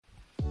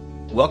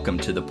Welcome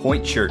to the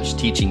Point Church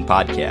Teaching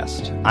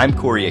Podcast. I'm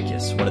Corey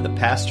Ickes, one of the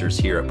pastors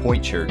here at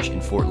Point Church in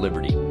Fort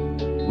Liberty.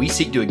 We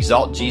seek to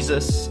exalt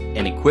Jesus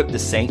and equip the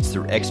saints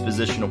through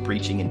expositional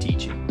preaching and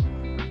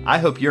teaching. I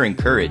hope you're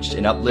encouraged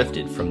and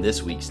uplifted from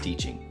this week's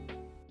teaching.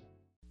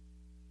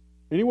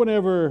 Anyone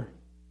ever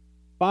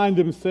find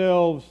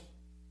themselves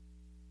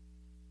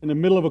in the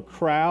middle of a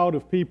crowd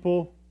of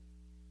people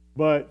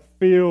but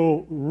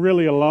feel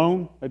really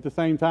alone at the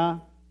same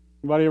time?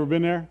 Anybody ever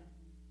been there?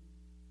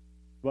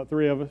 About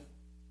three of us.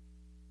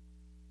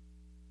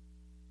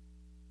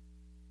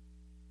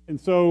 And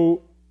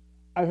so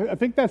I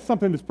think that's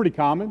something that's pretty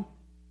common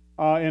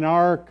in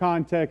our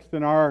context,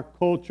 in our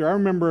culture. I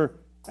remember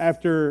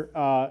after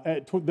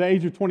at the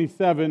age of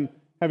 27,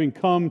 having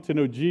come to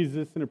know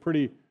Jesus in a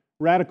pretty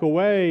radical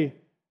way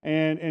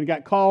and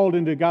got called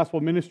into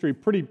gospel ministry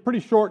pretty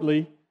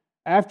shortly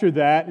after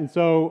that. And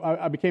so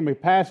I became a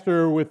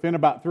pastor within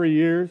about 3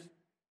 years.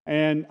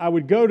 And I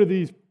would go to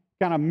these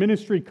kind of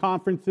ministry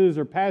conferences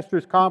or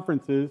pastors'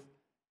 conferences,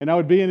 and I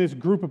would be in this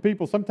group of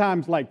people,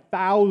 sometimes like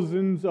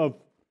thousands of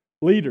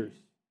leaders.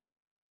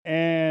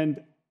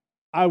 And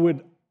I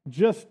would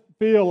just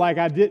feel like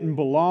I didn't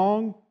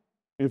belong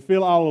and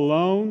feel all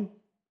alone.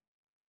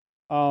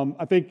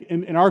 I think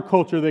in our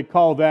culture they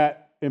call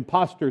that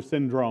imposter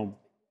syndrome,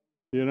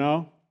 you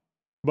know?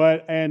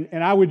 But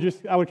and I would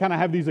kind of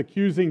have these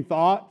accusing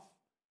thoughts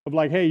of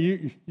like, hey,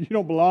 you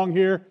don't belong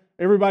here.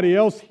 Everybody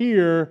else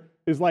here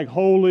is like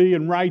holy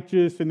and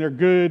righteous and they're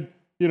good,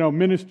 you know,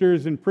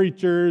 ministers and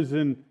preachers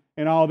and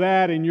all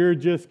that, and you're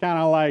just kind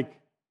of like,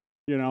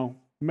 you know,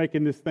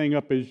 making this thing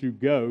up as you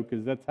go,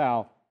 because that's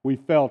how we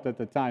felt at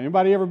the time.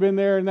 Anybody ever been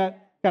there in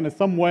that kind of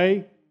some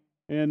way?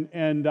 And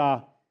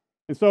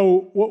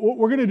so what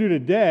we're going to do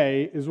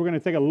today is we're going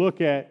to take a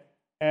look at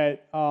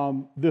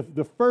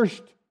the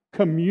first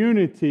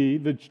community,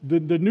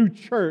 the new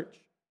church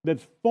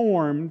that's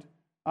formed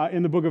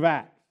in the book of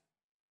Acts,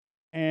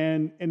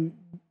 and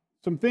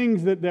some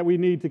things that we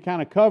need to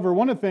kind of cover.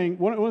 One of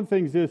the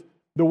things is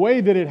the way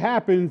that it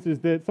happens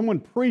is that someone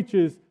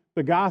preaches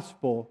the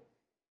gospel.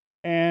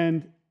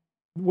 And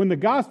when the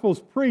gospel's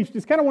preached,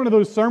 it's kind of one of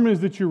those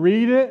sermons that you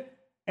read it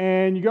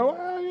and you go,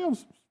 oh, you know,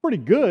 it's pretty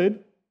good.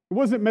 It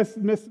wasn't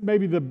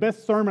maybe the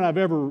best sermon I've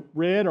ever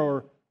read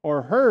or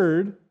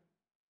heard,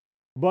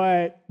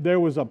 but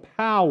there was a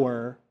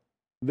power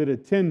that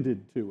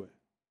attended to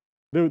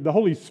it. The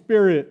Holy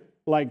Spirit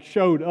like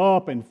showed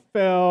up and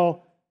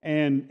fell,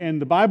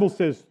 and the Bible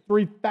says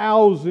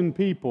 3,000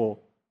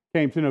 people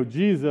came to know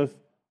Jesus.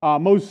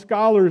 Most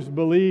scholars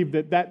believe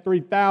that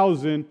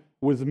 3,000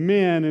 was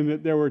men, and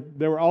that there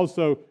were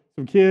also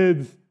some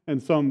kids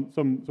and some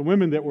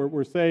women that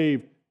were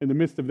saved in the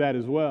midst of that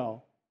as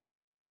well.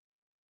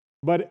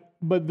 But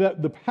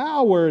the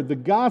power, the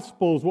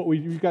gospel is what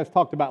you guys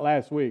talked about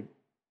last week.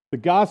 The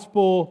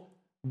gospel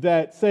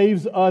that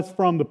saves us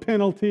from the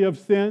penalty of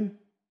sin,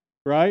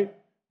 right?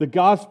 The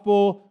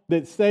gospel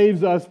that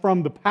saves us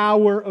from the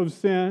power of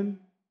sin.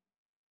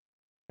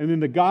 And then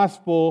the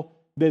gospel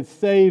that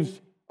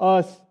saves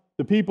us,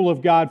 the people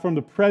of God, from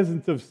the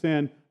presence of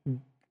sin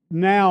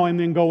now and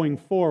then going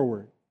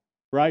forward,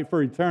 right,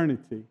 for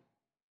eternity.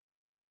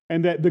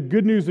 And that the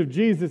good news of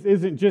Jesus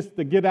isn't just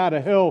the get out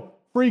of hell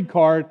free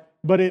card,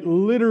 but it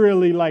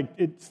literally, like,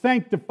 it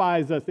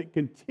sanctifies us. It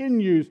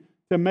continues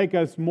to make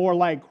us more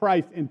like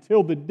Christ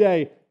until the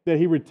day that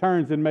He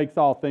returns and makes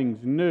all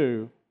things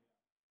new.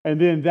 And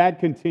then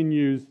that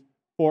continues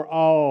for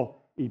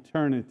all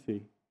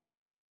eternity.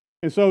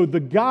 And so the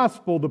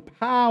gospel, the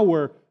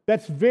power,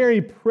 that's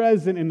very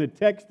present in the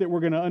text that we're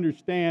going to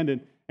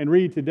understand and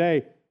read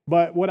today.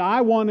 But what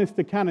I want us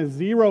to kind of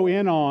zero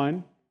in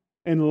on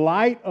in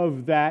light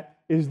of that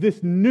is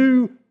this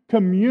new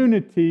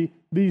community,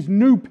 these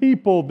new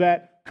people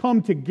that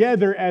come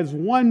together as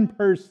one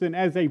person,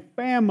 as a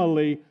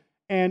family,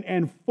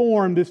 and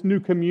form this new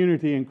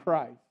community in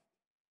Christ.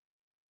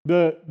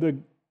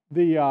 The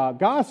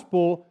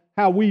gospel,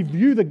 how we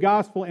view the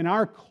gospel in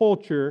our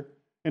culture,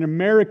 in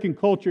American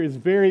culture, is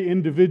very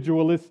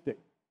individualistic.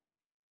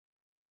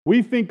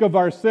 We think of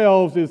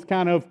ourselves as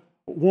kind of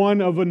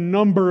one of a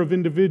number of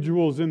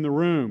individuals in the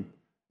room.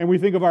 And we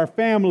think of our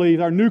families,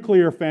 our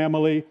nuclear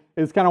family,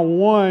 as kind of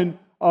one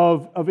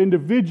of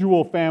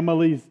individual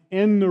families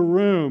in the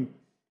room.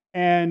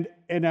 And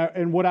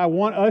what I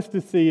want us to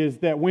see is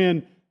that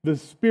when the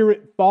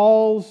Spirit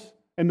falls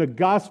and the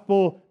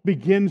gospel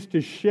begins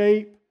to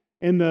shape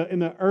in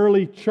the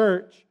early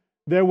church,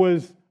 there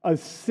was a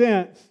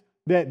sense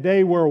that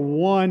they were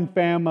one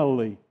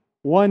family,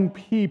 one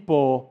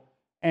people,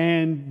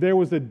 and there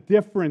was a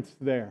difference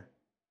there.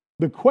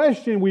 The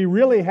question we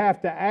really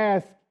have to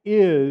ask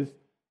is,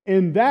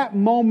 in that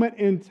moment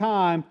in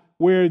time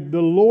where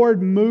the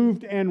Lord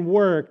moved and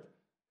worked,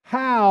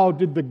 how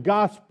did the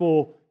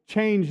gospel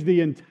change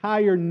the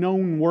entire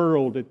known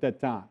world at that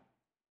time?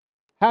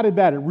 How did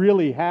that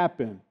really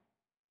happen?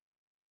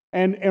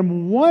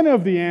 And one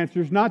of the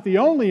answers, not the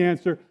only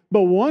answer,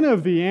 but one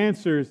of the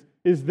answers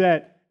is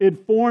that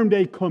it formed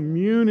a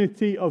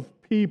community of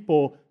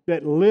people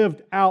that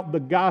lived out the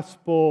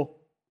gospel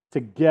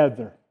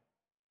together.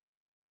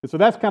 And so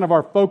that's kind of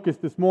our focus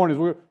this morning.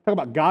 We're talking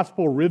about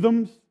gospel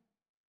rhythms,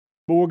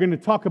 but we're going to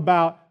talk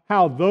about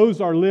how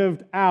those are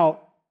lived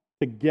out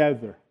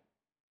together.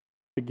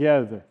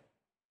 Together.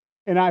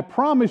 And I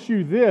promise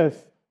you this,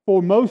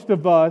 for most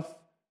of us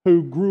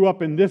who grew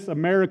up in this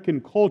American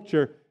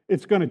culture,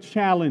 it's going to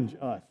challenge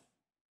us.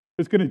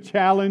 It's going to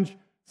challenge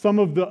some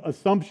of the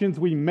assumptions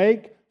we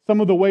make,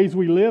 some of the ways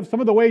we live, some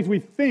of the ways we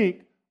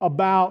think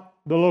about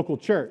the local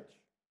church.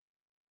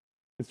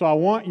 And so I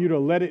want you to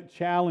let it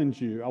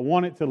challenge you. I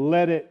want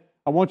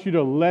you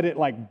to let it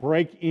like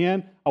break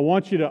in. I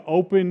want you to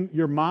open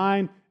your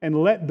mind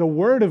and let the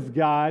Word of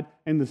God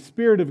and the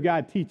Spirit of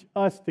God teach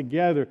us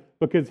together.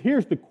 Because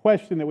here's the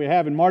question that we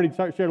have, and Marty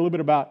shared a little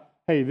bit about,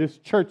 hey, this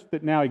church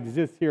that now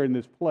exists here in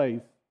this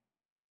place.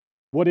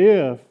 What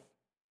if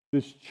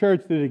this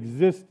church that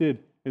existed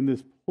in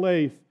this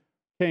place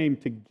came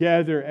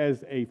together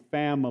as a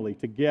family,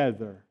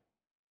 together?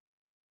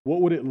 What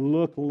would it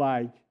look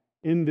like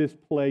in this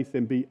place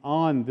and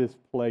beyond this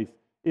place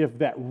if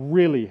that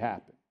really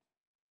happened?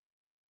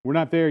 We're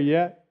not there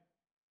yet.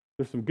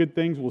 There's some good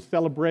things we'll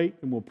celebrate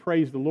and we'll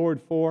praise the Lord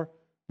for.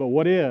 But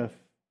what if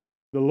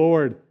the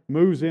Lord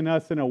moves in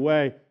us in a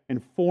way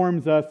and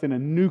forms us in a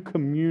new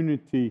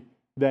community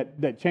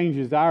that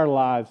changes our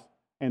lives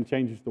and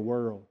changes the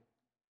world?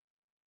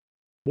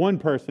 One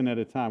person at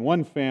a time,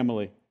 one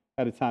family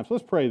at a time. So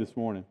let's pray this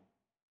morning.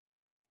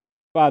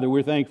 Father,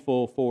 we're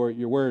thankful for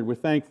your word. We're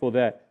thankful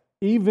that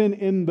even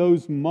in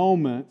those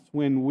moments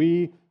when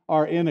we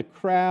are in a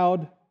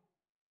crowd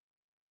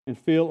and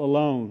feel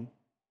alone,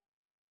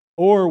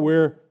 or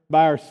we're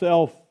by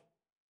ourselves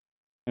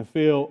and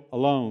feel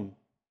alone,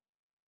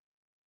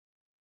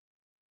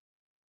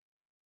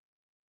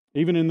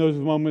 even in those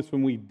moments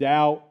when we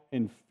doubt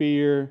and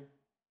fear,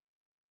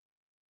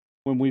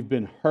 when we've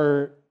been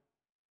hurt,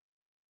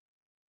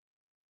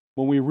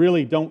 when we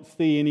really don't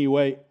see any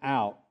way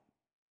out,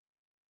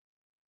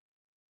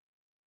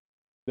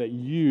 that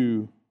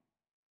you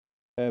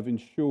have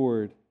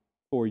ensured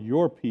for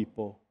your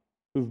people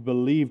who've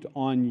believed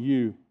on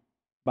you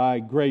by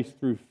grace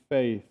through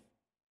faith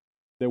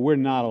that we're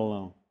not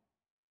alone,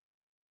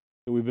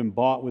 that we've been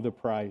bought with a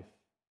price,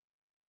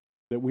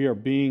 that we are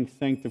being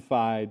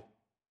sanctified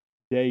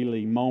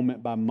daily,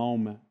 moment by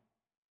moment,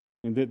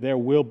 and that there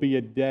will be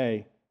a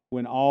day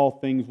when all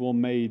things will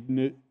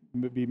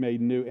be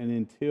made new, and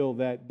until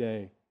that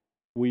day,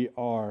 we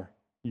are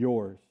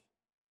yours,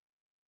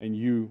 and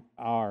you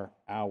are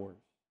ours.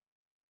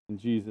 In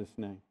Jesus'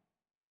 name,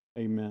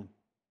 amen.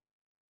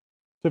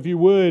 So if you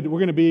would, we're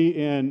going to be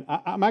in,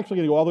 I'm actually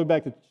going to go all the way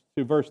back to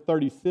verse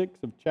 36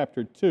 of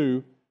chapter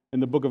 2 in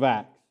the book of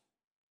Acts.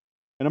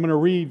 And I'm going to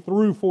read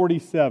through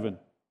 47.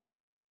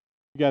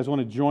 You guys want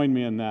to join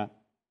me in that?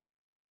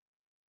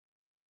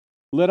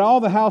 Let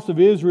all the house of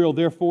Israel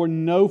therefore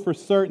know for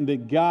certain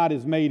that God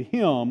has made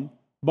him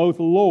both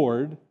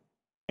Lord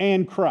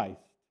and Christ,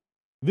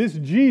 this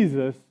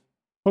Jesus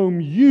whom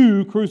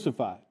you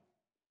crucified.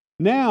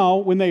 Now,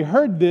 when they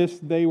heard this,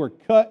 they were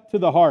cut to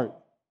the heart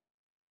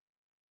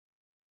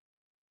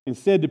and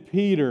said to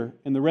Peter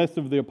and the rest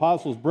of the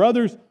apostles,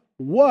 "Brothers,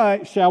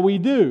 what shall we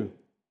do?"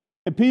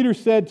 And Peter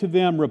said to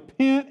them,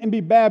 "Repent and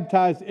be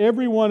baptized,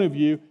 every one of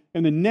you,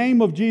 in the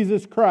name of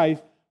Jesus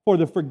Christ, for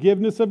the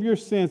forgiveness of your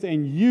sins,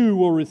 and you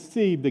will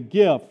receive the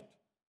gift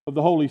of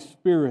the Holy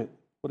Spirit."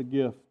 What a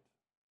gift.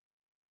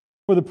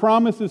 "For the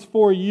promise is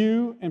for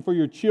you and for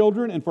your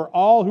children and for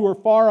all who are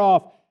far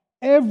off,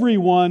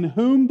 everyone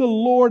whom the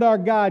Lord our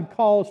God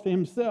calls to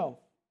himself."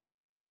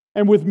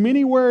 And with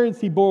many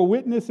words he bore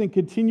witness and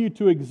continued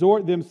to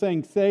exhort them,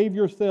 saying, "Save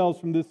yourselves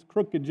from this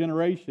crooked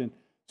generation."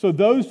 So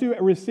those who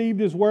received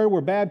his word were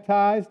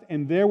baptized,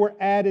 and there were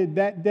added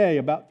that day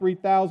about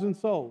 3,000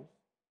 souls.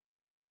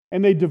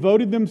 And they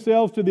devoted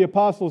themselves to the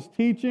apostles'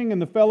 teaching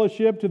and the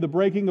fellowship, to the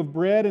breaking of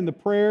bread and the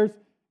prayers,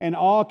 and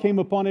awe came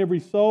upon every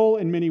soul,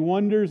 and many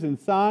wonders and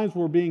signs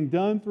were being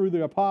done through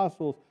the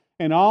apostles.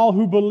 And all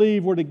who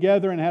believed were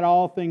together and had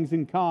all things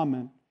in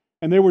common.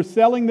 And they were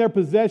selling their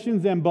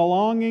possessions and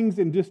belongings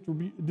and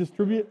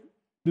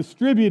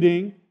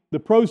distributing the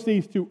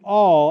proceeds to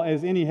all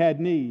as any had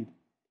need.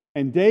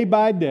 And day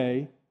by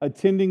day,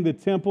 attending the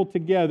temple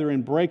together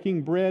and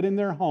breaking bread in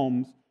their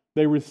homes,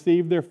 they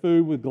received their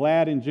food with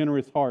glad and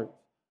generous hearts,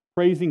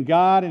 praising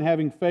God and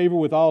having favor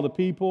with all the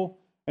people.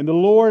 And the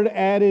Lord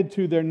added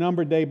to their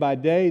number day by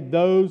day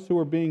those who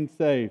were being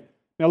saved.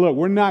 Now look,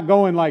 we're not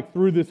going like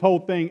through this whole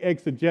thing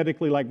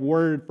exegetically, like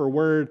word for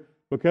word,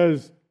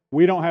 because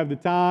we don't have the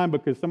time,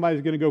 because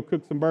somebody's going to go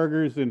cook some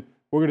burgers and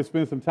we're going to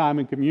spend some time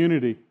in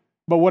community.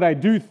 But what I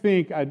do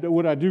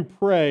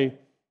pray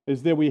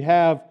is that we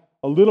have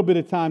a little bit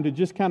of time to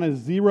just kind of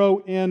zero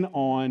in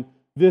on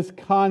this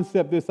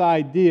concept, this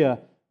idea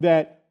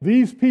that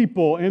these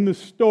people in the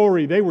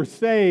story, they were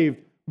saved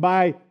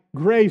by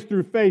grace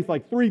through faith,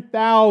 like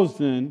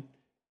 3,000,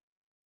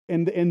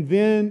 and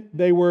then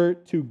they were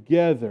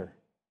together.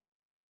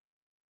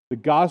 The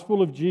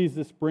gospel of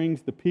Jesus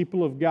brings the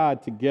people of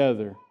God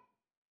together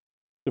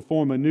to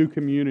form a new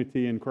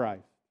community in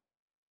Christ.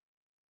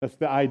 That's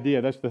the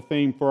idea. That's the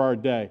theme for our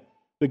day.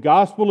 The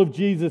gospel of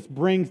Jesus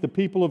brings the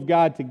people of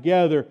God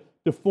together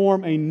to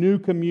form a new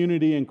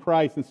community in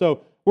Christ. And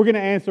so we're going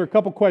to answer a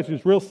couple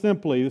questions real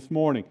simply this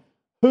morning.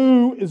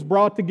 Who is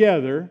brought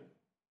together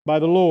by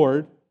the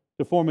Lord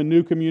to form a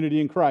new community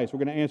in Christ? We're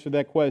going to answer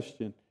that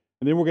question.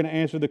 And then we're going to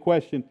answer the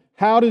question,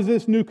 how does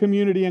this new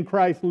community in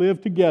Christ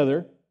live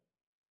together?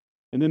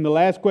 And then the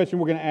last question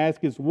we're going to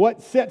ask is,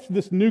 what sets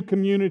this new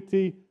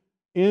community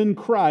in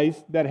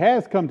Christ that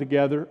has come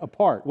together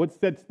apart? What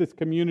sets this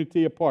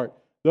community apart?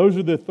 Those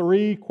are the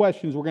three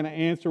questions we're going to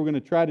answer. We're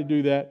going to try to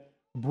do that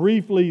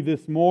briefly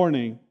this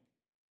morning.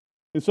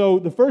 And so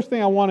the first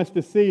thing I want us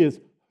to see is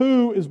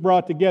who is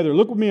brought together.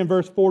 Look with me in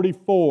verse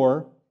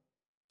 44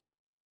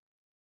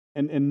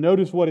 and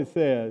notice what it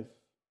says.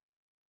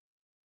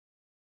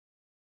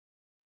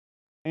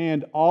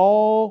 And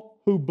all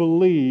who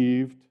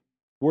believed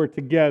were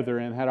together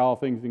and had all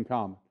things in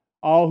common.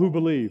 All who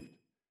believed.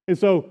 And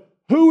so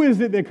who is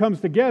it that comes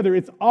together?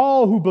 It's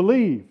all who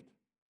believed.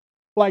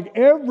 Like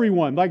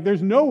everyone. Like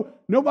there's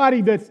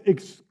nobody that's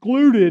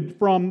excluded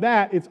from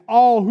that. It's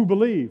all who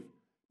believe.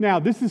 Now,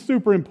 this is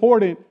super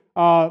important.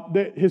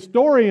 The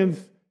historians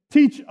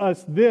teach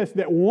us this,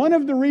 that one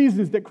of the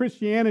reasons that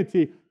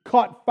Christianity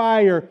caught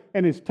fire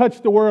and has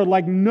touched the world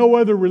like no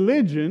other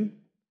religion,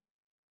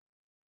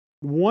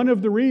 one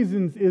of the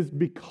reasons is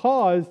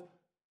because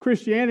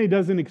Christianity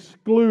doesn't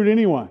exclude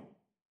anyone,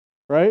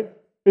 right?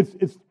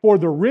 It's for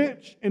the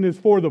rich and it's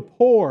for the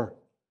poor.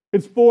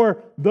 It's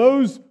for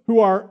those who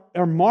are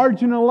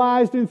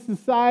marginalized in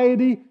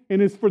society, and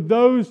it's for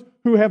those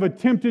who have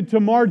attempted to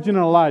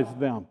marginalize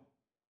them.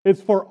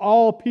 It's for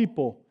all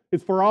people.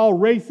 It's for all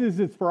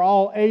races. It's for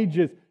all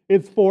ages.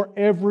 It's for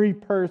every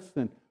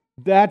person.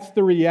 That's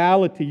the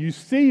reality. You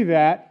see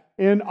that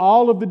in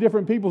all of the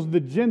different peoples, the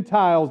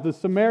Gentiles, the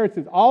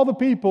Samaritans, all the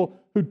people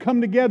who'd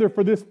come together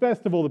for this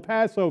festival, the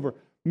Passover.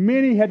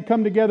 Many had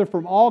come together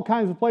from all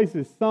kinds of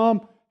places.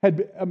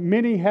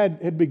 Many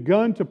had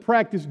begun to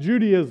practice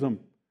Judaism,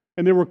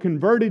 and they were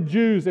converted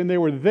Jews, and they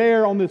were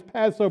there on this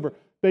Passover.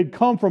 They'd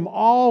come from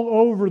all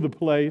over the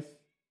place,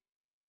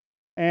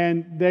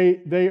 and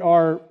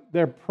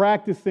they're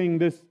practicing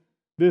this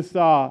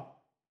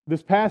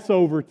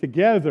Passover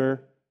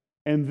together.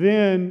 And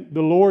then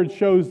the Lord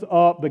shows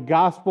up, the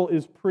gospel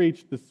is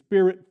preached, the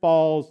Spirit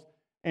falls,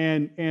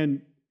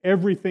 and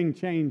everything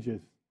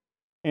changes.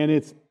 And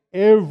it's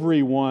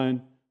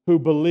everyone who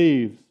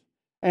believes.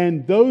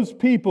 And those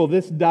people,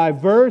 this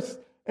diverse,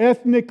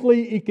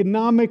 ethnically,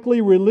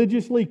 economically,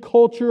 religiously,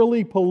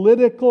 culturally,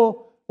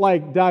 political,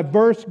 like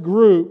diverse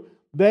group,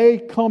 they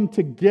come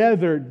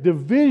together.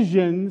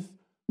 Divisions.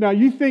 Now,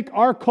 you think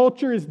our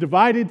culture is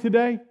divided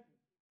today?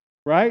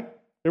 Right?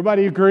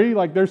 Everybody agree?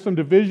 Like there's some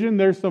division,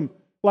 there's some,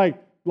 like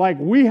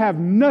we have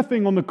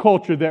nothing on the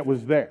culture that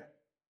was there.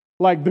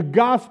 Like the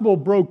gospel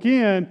broke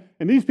in,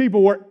 and these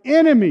people were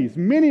enemies.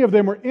 Many of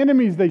them were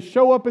enemies. They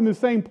show up in the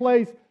same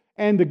place,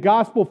 and the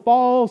gospel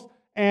falls,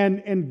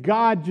 and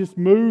God just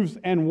moves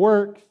and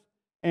works,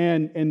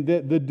 and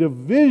the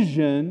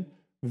division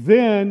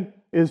then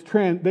is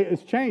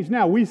changed.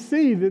 Now, we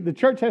see that the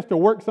church has to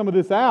work some of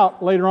this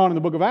out later on in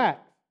the book of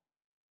Acts.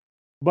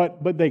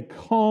 But they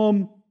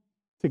come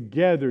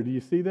together. Do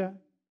you see that?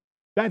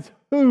 That's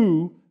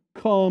who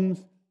comes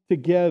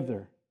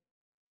together.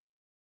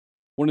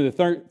 One of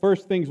the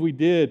first things we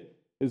did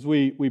is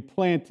we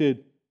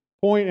planted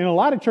point, and a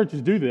lot of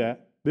churches do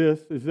that. This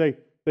is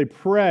they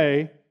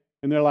pray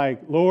and they're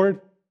like,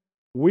 Lord,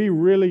 we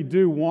really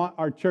do want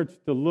our church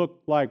to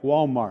look like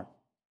Walmart,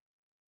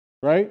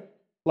 right?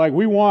 Like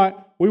we want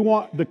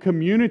the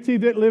community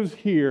that lives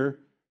here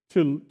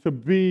to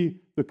be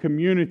the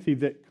community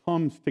that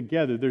comes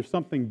together. There's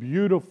something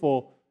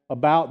beautiful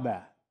about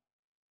that.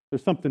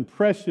 There's something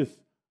precious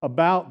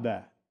about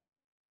that.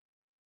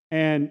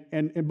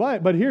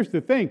 But here's the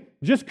thing.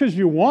 Just because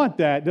you want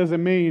that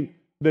doesn't mean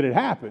that it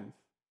happens.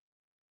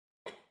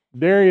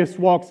 Darius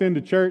walks into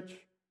church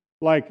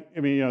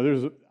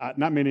there's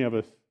not many of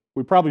us.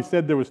 We probably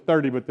said there was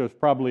 30, but there's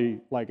probably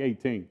like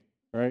 18,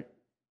 right?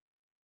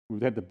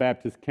 We've had the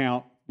Baptist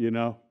count,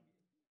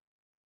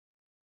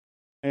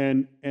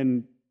 And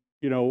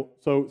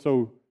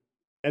so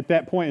at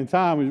that point in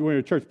time, when you're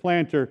a church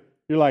planter,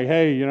 you're like,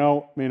 hey,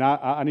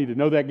 I need to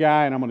know that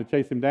guy, and I'm going to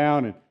chase him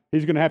down, and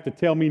he's going to have to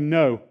tell me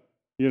no,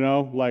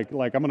 like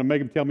I'm going to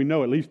make him tell me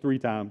no at least 3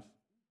 times.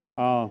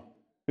 And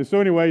so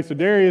anyway, so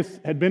Darius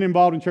had been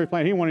involved in church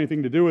planting. He didn't want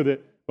anything to do with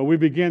it, but we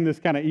began this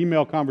kind of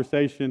email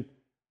conversation,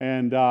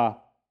 and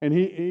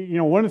he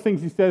one of the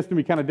things he says to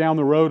me kind of down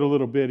the road a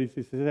little bit, he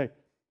says, hey,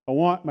 I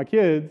want my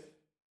kids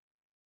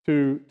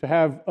to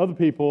have other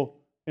people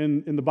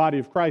in the body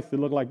of Christ that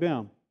look like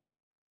them.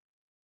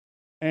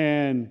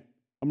 And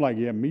I'm like,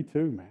 yeah, me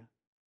too, man.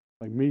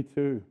 Like, me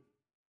too.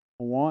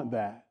 I want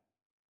that.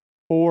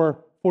 For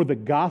the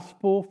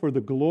gospel, for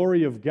the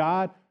glory of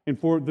God, and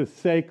for the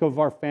sake of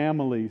our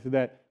families,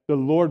 that the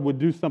Lord would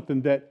do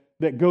something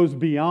that goes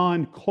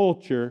beyond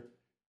culture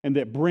and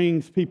that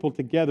brings people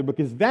together.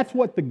 Because that's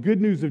what the good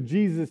news of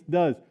Jesus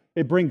does.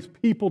 It brings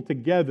people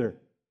together.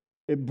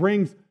 It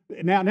brings...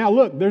 Now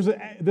look, there's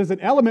an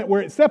element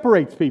where it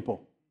separates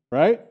people.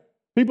 right?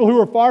 People who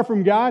are far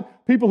from God,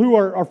 people who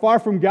are far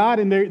from God,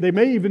 and they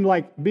may even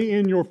be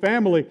in your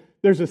family.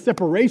 There's a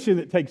separation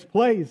that takes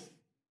place,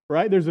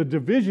 right? There's a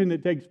division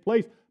that takes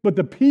place. But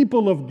the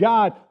people of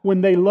God,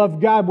 when they love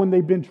God, when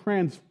they've been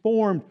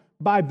transformed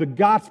by the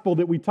gospel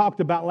that we talked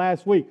about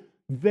last week,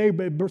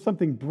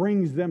 something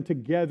brings them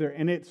together,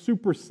 and it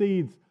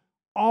supersedes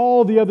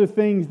all the other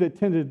things that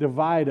tend to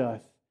divide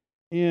us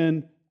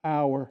in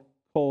our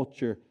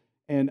culture.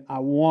 And I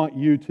want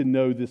you to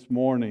know this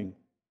morning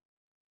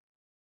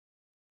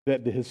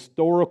that the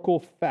historical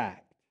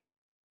fact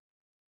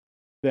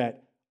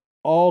that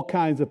all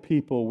kinds of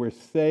people were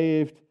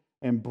saved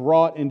and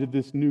brought into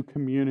this new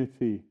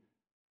community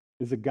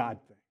is a God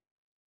thing.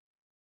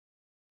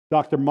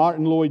 Dr.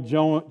 Martin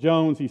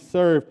Lloyd-Jones,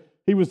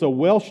 he was a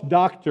Welsh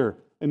doctor,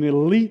 an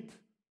elite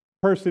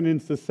person in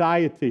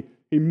society.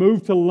 He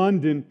moved to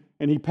London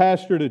and he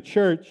pastored a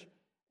church.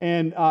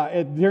 And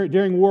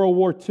during World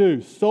War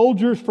II,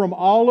 soldiers from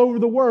all over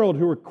the world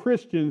who were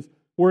Christians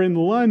were in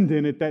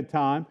London at that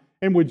time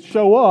and would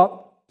show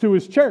up to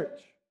his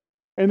church.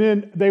 And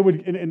then they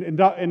would,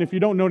 and if you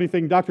don't know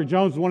anything, Dr.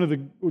 Jones was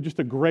just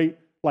a great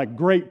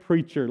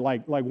preacher,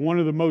 like one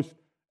of the most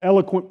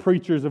eloquent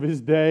preachers of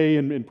his day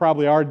and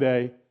probably our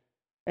day.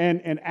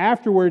 And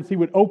afterwards, he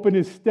would open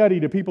his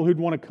study to people who'd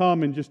want to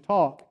come and just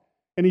talk.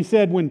 And he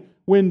said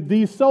when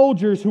these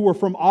soldiers who were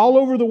from all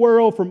over the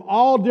world, from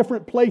all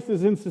different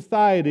places in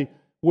society,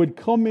 would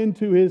come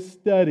into his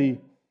study,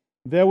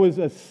 there was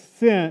a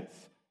sense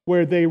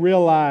where they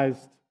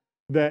realized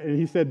that, and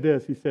he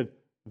said,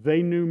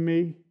 they knew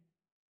me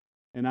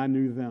and I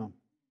knew them.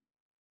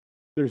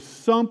 There's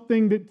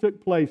something that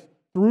took place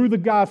through the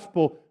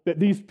gospel that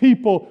these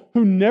people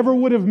who never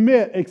would have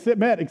met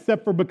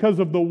except for because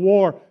of the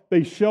war,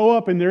 they show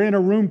up and they're in a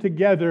room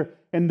together,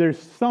 and there's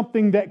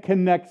something that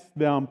connects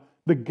them,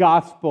 the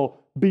gospel,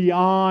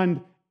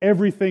 beyond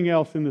everything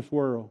else in this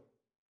world.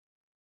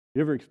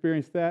 You ever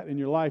experienced that in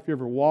your life? You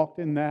ever walked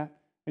in that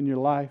in your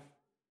life?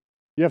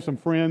 You have some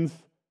friends,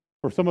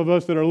 or some of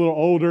us that are a little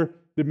older,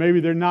 that maybe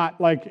they're not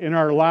in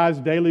our lives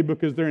daily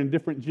because they're in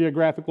different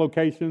geographic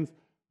locations,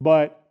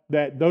 but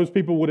that those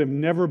people would have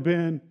never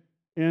been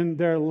in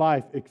their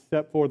life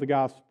except for the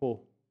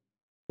gospel.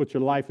 But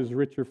your life is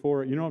richer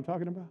for it. You know what I'm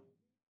talking about?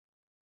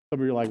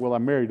 Some of you are like, well,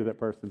 I'm married to that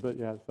person, but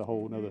yeah, it's a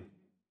whole other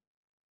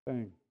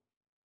thing.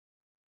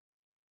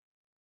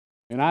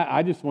 And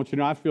I just want you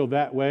to know, I feel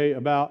that way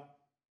about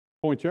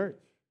Point Church.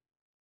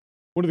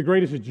 One of the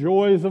greatest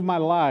joys of my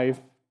life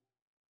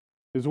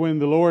is when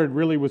the Lord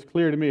really was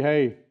clear to me,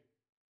 hey,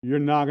 you're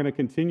not going to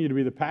continue to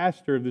be the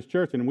pastor of this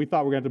church. And we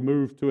thought we were going to have to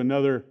move to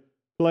another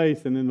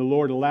place. And then the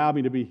Lord allowed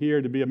me to be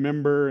here, to be a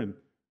member and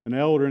an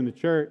elder in the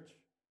church.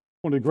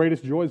 One of the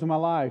greatest joys of my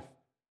life,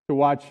 to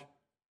watch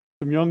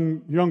some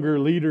younger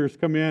leaders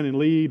come in and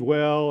lead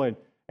well.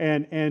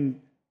 And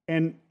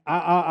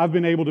I've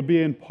been able to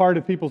be in part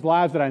of people's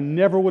lives that I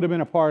never would have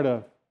been a part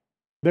of.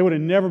 They would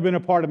have never been a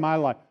part of my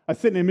life. I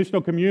sit in a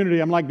missional community.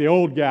 I'm like the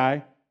old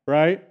guy,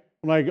 right?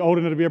 I'm like old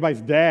enough to be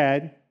everybody's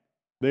dad.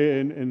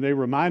 They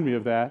remind me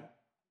of that.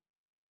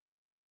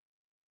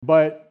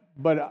 But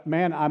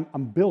man,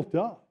 I'm built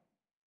up.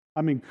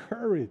 I'm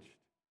encouraged.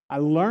 I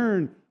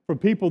learn from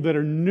people that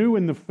are new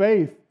in the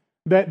faith,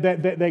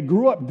 that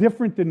grew up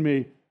different than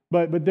me.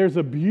 But there's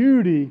a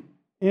beauty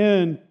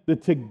in the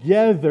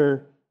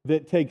together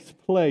that takes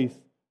place.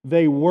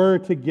 They were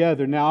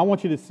together. Now, I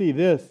want you to see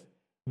this.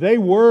 They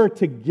were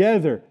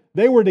together.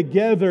 They were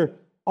together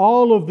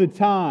all of the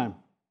time.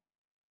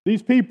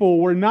 These people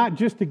were not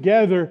just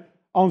together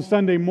on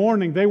Sunday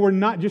morning. They were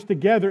not just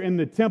together in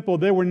the temple.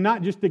 They were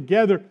not just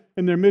together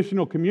in their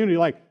missional community.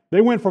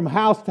 They went from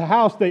house to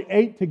house. They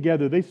ate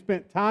together. They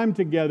spent time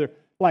together.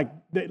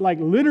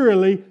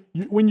 Literally,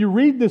 when you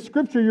read the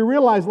scripture, you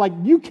realize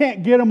you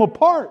can't get them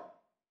apart.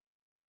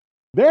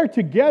 They're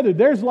together.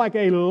 There's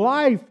a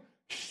life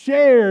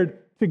shared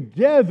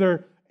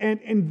together.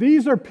 And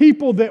these are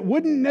people that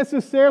wouldn't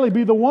necessarily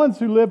be the ones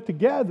who live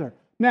together.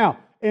 Now,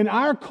 in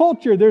our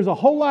culture, there's a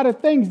whole lot of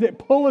things that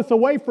pull us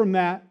away from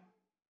that.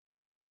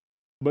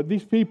 But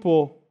these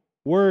people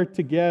were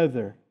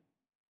together.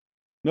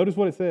 Notice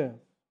what it says.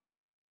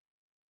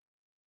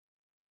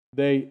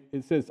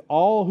 It says,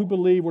 all who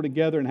believed were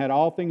together and had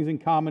all things in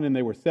common, and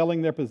they were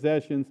selling their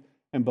possessions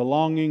and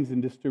belongings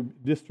and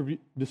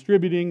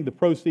distributing the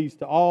proceeds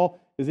to all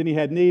as any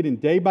had need. And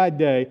day by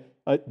day,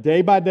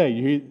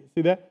 you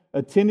see that?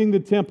 Attending the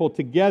temple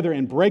together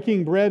and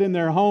breaking bread in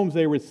their homes,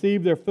 they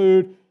received their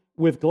food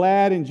with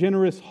glad and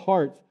generous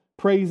hearts,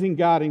 praising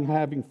God and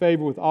having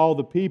favor with all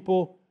the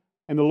people.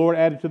 And the Lord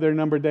added to their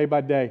number day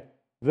by day.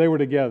 They were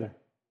together.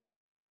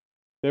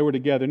 They were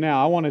together.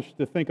 Now, I want us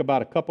to think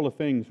about a couple of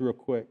things real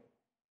quick.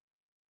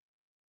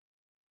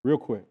 Real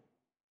quick.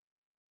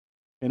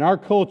 In our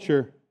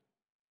culture,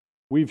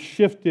 we've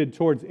shifted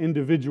towards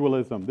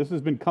individualism. This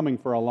has been coming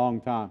for a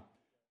long time.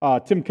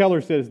 Tim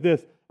Keller says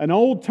this, an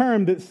old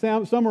term that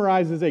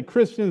summarizes a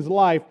Christian's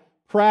life,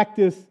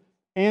 practice,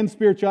 and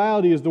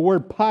spirituality is the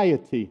word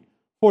piety.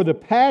 For the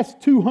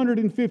past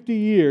 250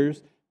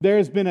 years, there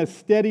has been a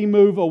steady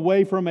move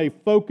away from a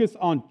focus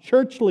on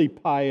churchly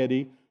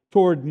piety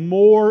toward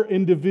more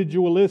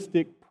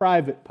individualistic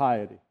private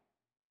piety.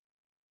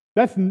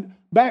 That's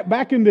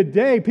back in the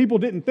day, people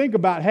didn't think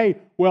about, hey,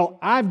 well,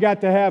 I've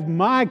got to have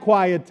my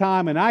quiet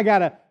time and I got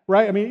to,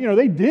 right? I mean,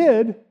 they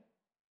did,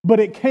 but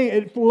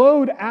it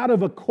flowed out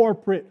of a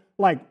corporate,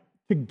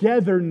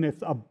 togetherness,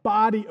 a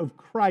body of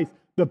Christ,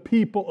 the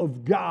people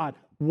of God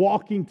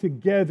walking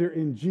together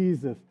in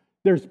Jesus.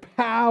 There's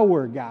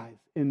power, guys,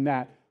 in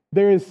that.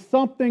 There is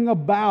something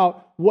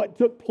about what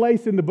took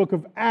place in the book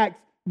of Acts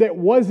that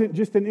wasn't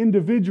just an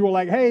individual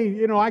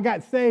hey, I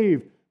got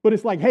saved. But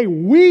it's hey,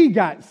 we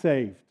got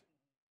saved,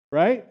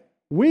 right?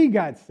 We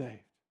got saved.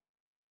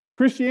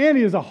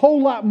 Christianity is a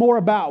whole lot more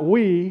about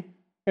we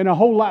and a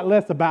whole lot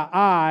less about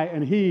I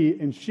and he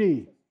and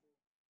she.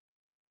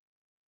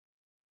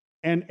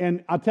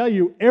 And I'll tell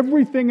you,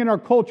 everything in our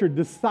culture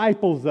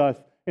disciples us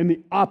in the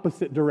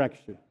opposite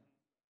direction.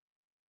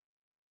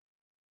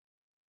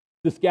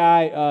 This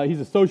guy, he's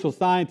a social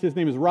scientist. His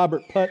name is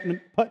Robert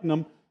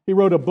Putnam. He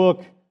wrote a book,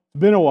 it's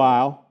been a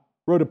while,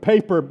 wrote a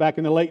paper back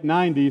in the late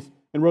 90s,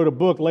 and wrote a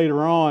book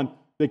later on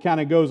that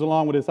kind of goes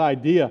along with this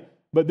idea.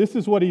 But this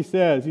is what he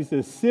says. He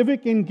says,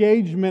 civic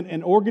engagement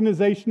and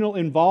organizational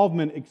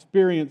involvement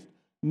experienced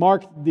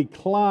marked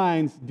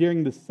declines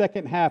during the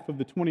second half of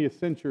the 20th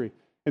century.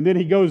 And then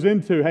he goes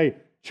into, hey,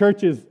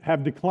 churches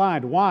have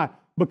declined. Why?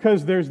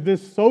 Because there's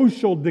this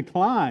social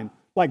decline.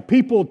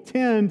 People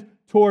tend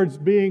towards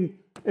being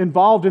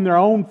involved in their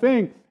own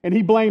thing. And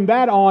he blamed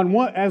that on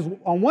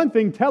one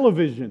thing,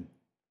 television.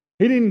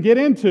 He didn't get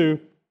into,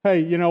 hey,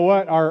 you know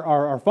what,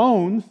 our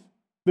phones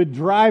that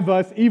drive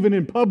us, even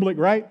in public,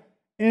 right,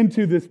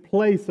 into this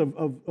place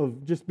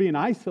of just being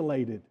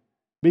isolated,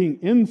 being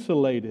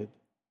insulated.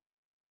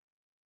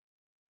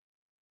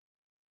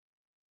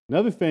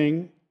 Another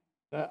thing,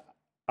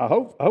 I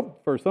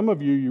hope for some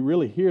of you, you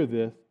really hear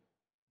this.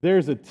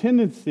 There's a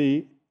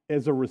tendency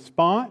as a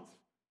response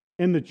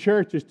in the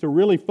church is to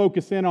really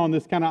focus in on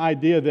this kind of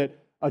idea that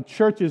a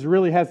church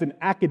really has an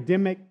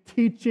academic,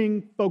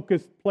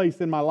 teaching-focused place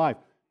in my life.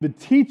 The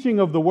teaching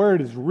of the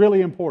Word is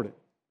really important.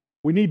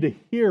 We need to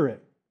hear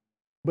it.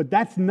 But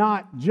that's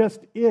not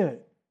just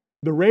it.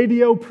 The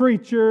radio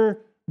preacher,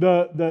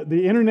 the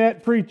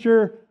internet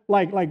preacher,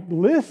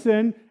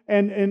 listen,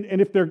 and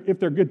if they're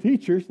good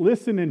teachers,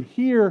 listen and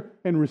hear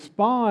and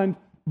respond,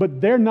 but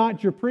they're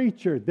not your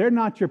preacher. They're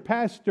not your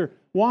pastor.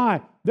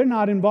 Why? They're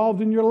not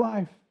involved in your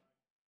life.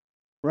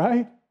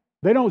 Right?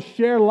 They don't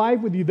share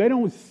life with you. They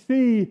don't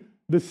see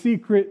the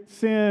secret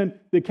sin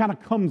that kind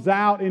of comes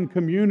out in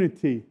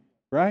community,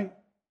 right?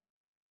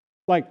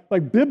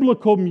 Like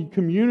biblical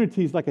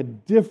community is like a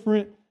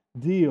different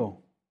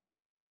deal.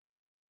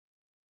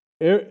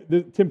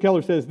 Tim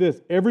Keller says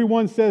this,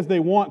 everyone says they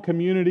want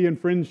community and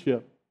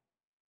friendship.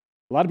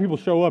 A lot of people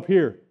show up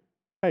here.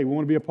 Hey, we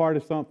want to be a part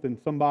of something,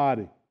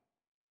 somebody.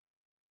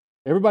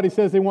 Everybody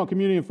says they want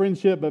community and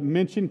friendship, but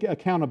mention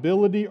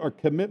accountability or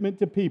commitment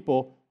to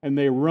people, and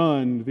they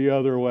run the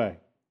other way.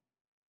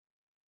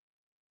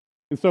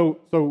 And so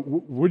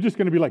we're just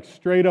going to be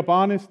straight up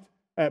honest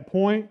at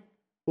point,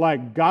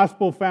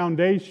 gospel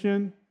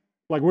foundation,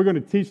 we're going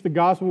to teach the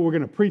gospel, we're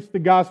going to preach the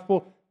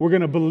gospel, we're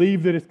going to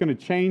believe that it's going to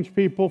change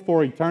people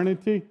for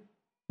eternity,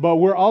 but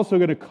we're also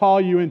going to call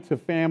you into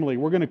family.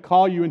 We're going to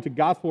call you into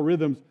gospel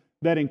rhythms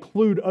that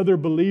include other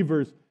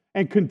believers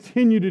and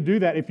continue to do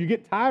that. If you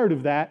get tired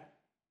of that,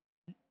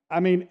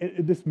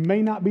 this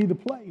may not be the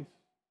place.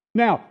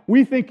 Now,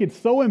 we think it's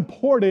so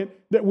important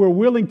that we're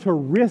willing to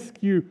risk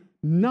you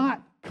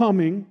not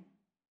coming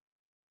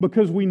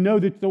because we know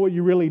that's what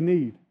you really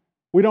need.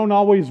 We don't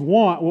always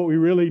want what we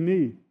really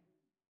need,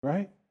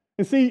 right?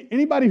 And see,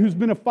 anybody who's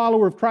been a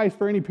follower of Christ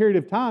for any period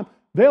of time,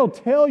 they'll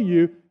tell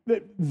you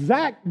that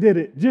Zach did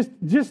it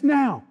just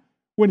now.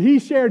 When he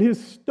shared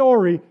his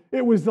story,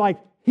 it was like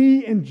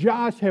he and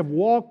Josh have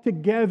walked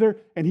together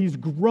and he's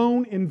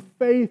grown in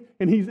faith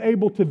and he's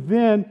able to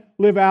then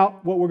live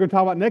out what we're going to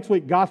talk about next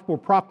week, gospel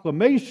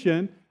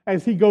proclamation,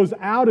 as he goes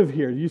out of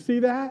here. You see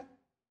that?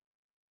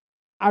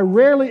 I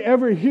rarely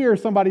ever hear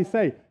somebody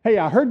say, hey,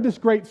 I heard this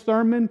great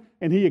sermon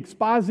and he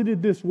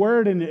exposited this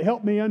word and it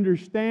helped me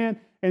understand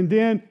and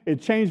then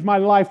it changed my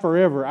life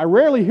forever. I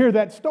rarely hear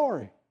that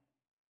story.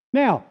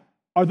 Now,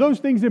 are those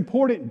things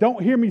important?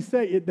 Don't hear me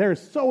say it. They're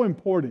so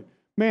important.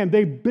 Man,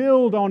 they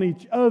build on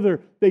each other.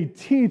 They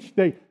teach.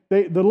 The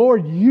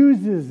Lord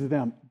uses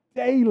them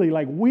daily,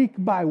 week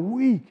by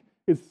week.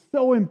 It's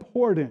so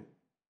important.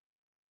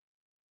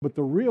 But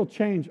the real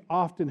change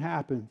often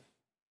happens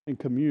in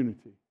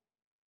community.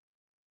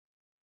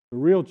 The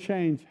real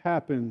change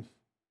happens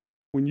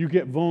when you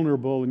get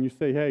vulnerable and you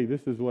say, hey,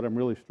 this is what I'm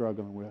really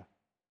struggling with.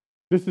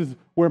 This is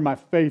where my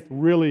faith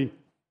really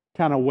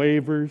kind of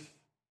wavers,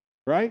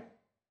 right?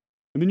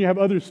 And then you have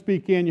others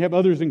speak in, you have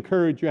others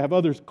encourage you, have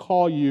others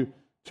call you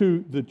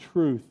to the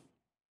truth.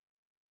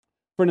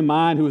 A friend of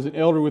mine who was an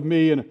elder with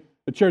me in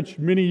a church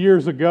many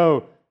years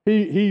ago,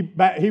 he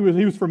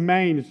was from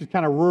Maine. It's just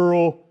kind of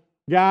rural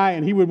guy,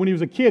 and when he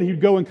was a kid,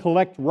 he'd go and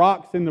collect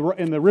rocks in the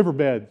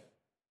riverbeds.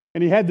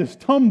 And he had this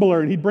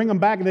tumbler, and he'd bring them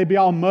back, and they'd be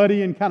all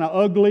muddy and kind of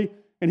ugly.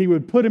 And he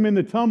would put them in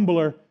the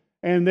tumbler,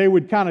 and they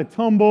would kind of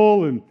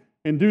tumble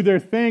and do their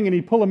thing. And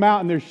he'd pull them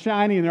out, and they're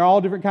shiny, and they're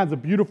all different kinds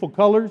of beautiful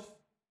colors,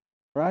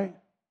 right?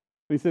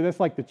 But he said, that's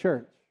like the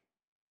church.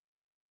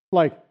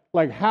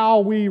 Like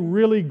how we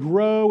really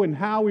grow and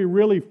how we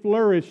really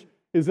flourish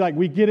is like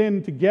we get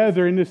in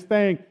together in this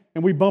thing,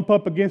 and we bump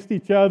up against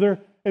each other.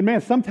 And man,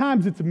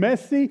 sometimes it's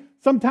messy.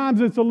 Sometimes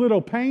it's a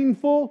little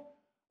painful.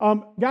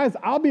 Guys,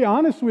 I'll be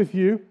honest with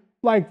you.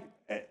 Like,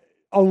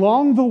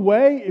 along the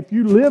way, if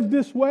you live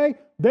this way,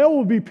 there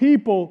will be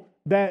people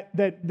that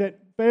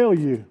fail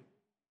you.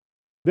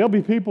 There'll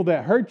be people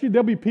that hurt you.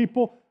 There'll be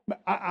people.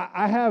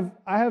 I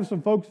have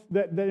some folks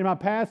that in my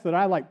past that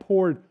I like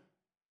poured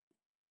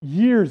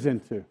years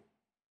into,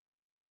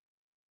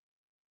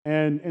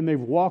 and they've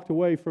walked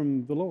away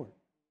from the Lord,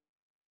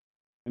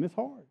 and it's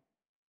hard.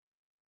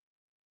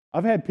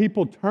 I've had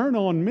people turn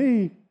on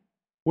me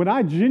when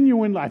I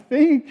genuinely, I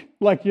think,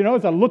 like,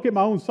 as I look at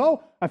my own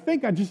soul, I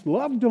think I just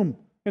loved them,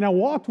 and I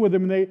walked with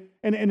them,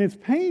 and it's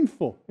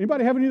painful.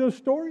 Anybody have any of those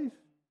stories?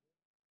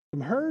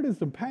 Some hurt and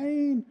some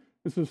pain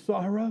and some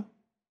sorrow.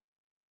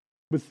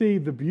 But see,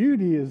 the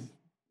beauty is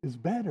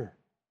better.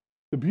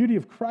 The beauty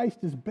of Christ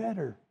is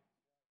better.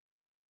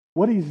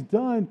 What He's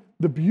done,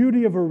 the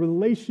beauty of a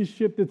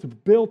relationship that's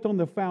built on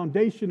the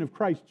foundation of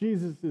Christ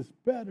Jesus is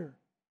better.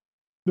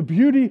 The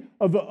beauty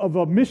of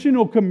a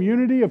missional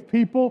community of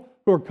people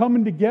who are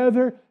coming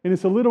together, and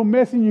it's a little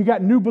messy, and you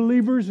got new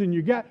believers, and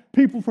you got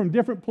people from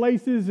different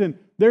places, and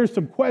there's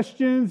some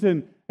questions,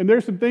 and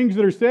there's some things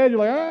that are said. You're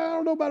like, I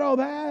don't know about all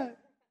that,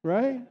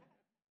 right?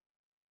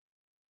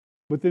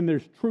 But then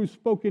there's truth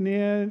spoken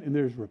in, and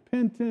there's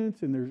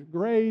repentance, and there's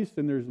grace,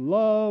 and there's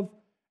love,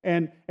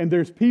 and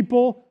there's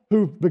people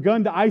who've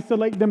begun to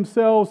isolate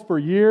themselves for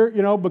years,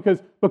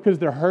 because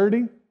they're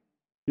hurting.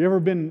 You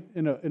ever been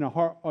in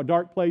a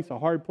dark place, a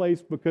hard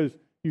place, because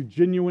you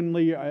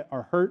genuinely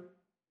are hurt,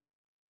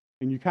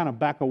 and you kind of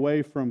back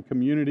away from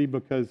community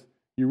because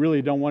you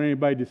really don't want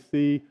anybody to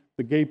see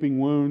the gaping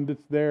wound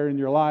that's there in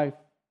your life?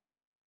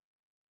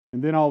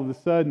 And then all of a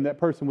sudden, that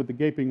person with the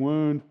gaping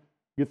wound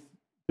gets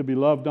to be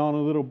loved on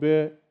a little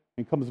bit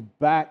and comes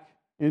back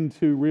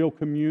into real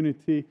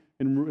community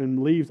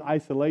and leaves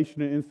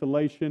isolation and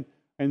insulation,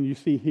 and you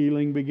see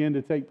healing begin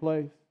to take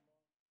place.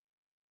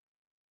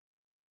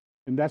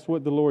 And that's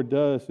what the Lord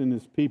does in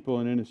His people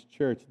and in His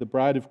church. The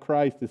bride of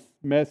Christ is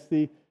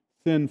messy,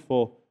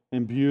 sinful,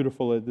 and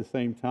beautiful at the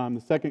same time.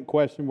 The second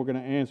question we're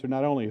going to answer,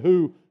 not only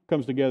who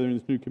comes together in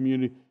this new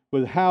community,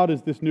 but how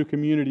does this new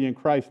community in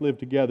Christ live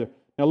together?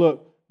 Now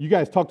look, you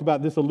guys talked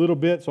about this a little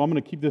bit, so I'm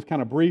going to keep this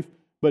kind of brief.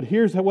 But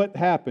here's what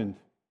happened.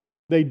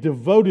 They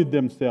devoted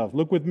themselves.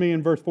 Look with me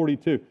in verse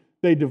 42.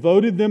 They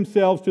devoted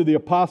themselves to the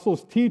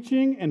apostles'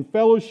 teaching and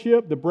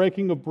fellowship, the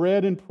breaking of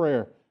bread and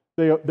prayer.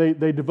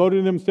 They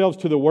devoted themselves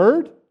to the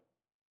Word,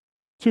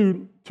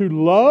 to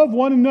love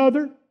one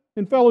another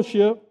in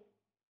fellowship,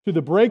 to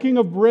the breaking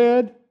of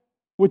bread,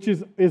 which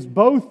is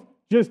both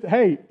just,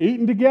 hey,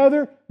 eating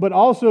together, but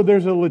also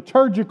there's a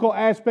liturgical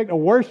aspect, a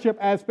worship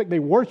aspect. They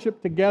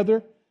worship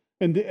together,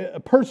 and a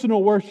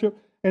personal worship,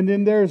 and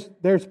then there's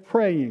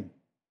praying.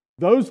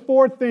 Those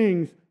four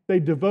things they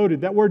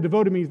devoted. That word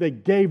devoted means they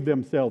gave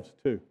themselves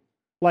to.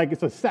 Like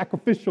it's a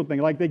sacrificial thing.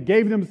 Like they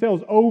gave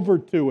themselves over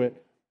to it.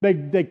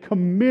 They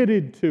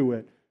committed to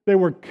it. They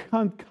were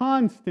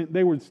constant.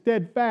 They were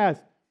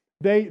steadfast.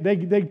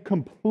 They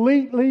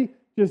completely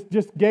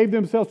just gave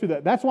themselves to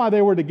that. That's why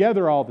they were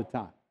together all the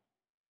time.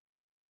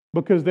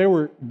 Because they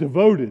were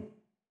devoted.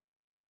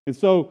 And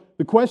so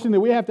the question that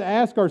we have to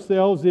ask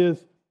ourselves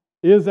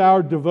is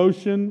our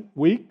devotion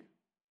weak?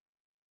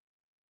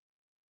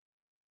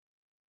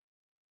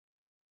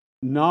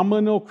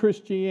 Nominal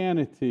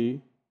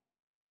Christianity,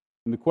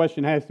 and the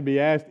question has to be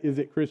asked, is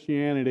it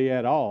Christianity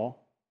at all?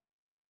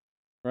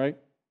 Right?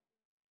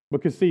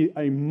 Because see,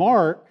 a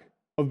mark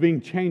of being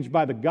changed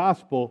by the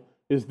gospel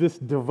is this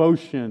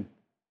devotion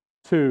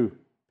to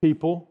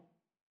people,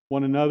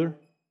 one another,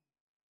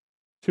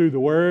 to the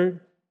Word,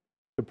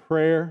 to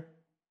prayer,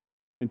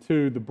 and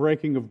to the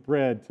breaking of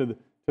bread, to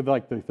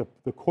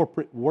the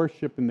corporate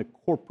worship and the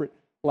corporate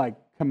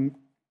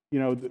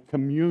the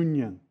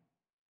communion.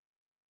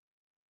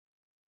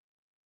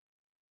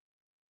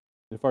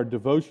 If our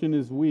devotion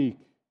is weak,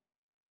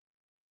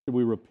 should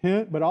we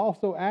repent, but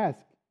also ask,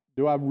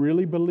 do I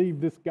really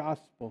believe this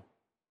gospel?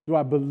 Do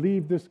I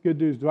believe this good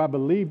news? Do I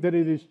believe that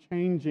it is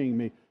changing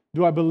me?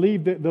 Do I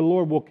believe that the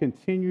Lord will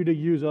continue to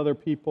use other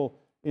people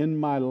in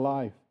my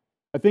life?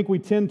 I think we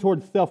tend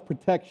towards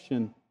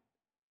self-protection,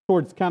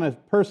 towards kind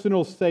of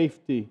personal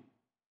safety.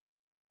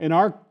 In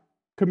our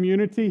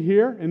community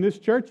here, in this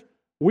church,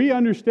 we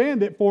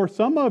understand that for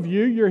some of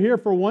you, you're here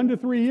for 1 to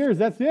 3 years.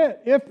 That's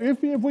it,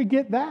 if we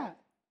get that.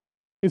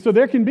 And so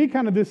there can be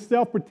kind of this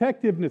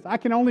self-protectiveness. I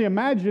can only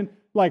imagine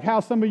like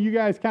how some of you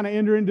guys kind of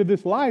enter into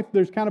this life.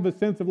 There's kind of a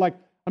sense of like,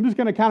 I'm just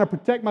going to kind of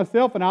protect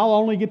myself and I'll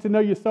only get to know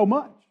you so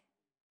much.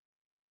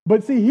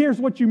 But see, here's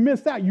what you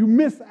miss out. You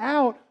miss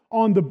out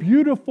on the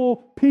beautiful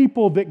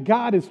people that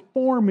God is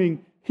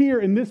forming here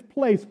in this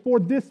place for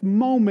this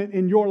moment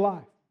in your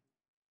life.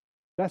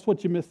 That's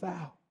what you miss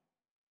out.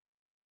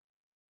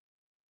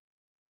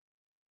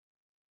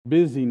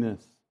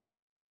 Busyness.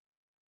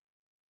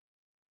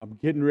 I'm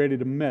getting ready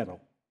to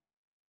meddle.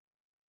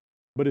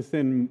 But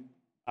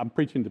I'm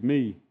preaching to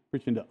me,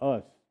 preaching to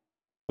us.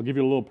 I'll give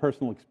you a little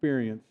personal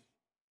experience.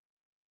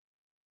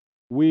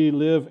 We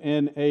live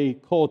in a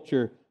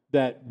culture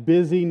that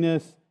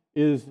busyness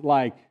is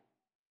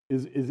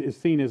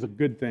seen as a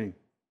good thing.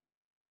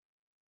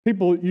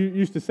 People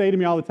used to say to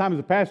me all the time as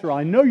a pastor,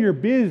 I know you're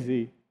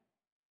busy.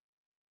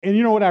 And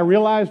you know what I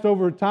realized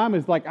over time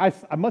is I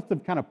must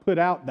have kind of put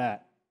out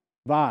that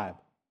vibe.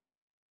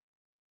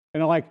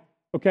 And I'm like,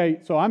 okay,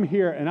 so I'm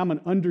here and I'm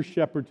an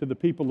under-shepherd to the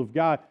people of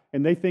God,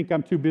 and they think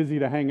I'm too busy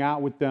to hang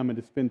out with them and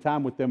to spend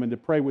time with them and to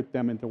pray with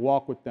them and to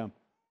walk with them.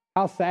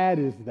 How sad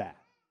is that,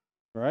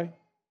 right?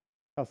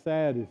 How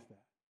sad is that?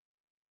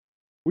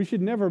 We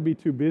should never be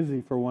too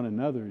busy for one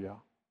another,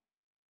 y'all.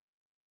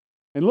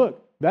 And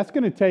look, that's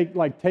going to take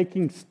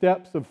taking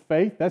steps of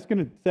faith. That's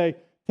going to take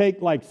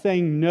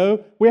saying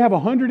no. We have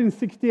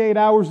 168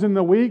 hours in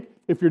the week.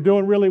 If you're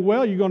doing really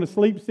well, you're going to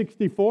sleep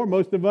 64.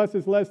 Most of us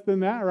is less than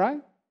that,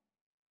 right?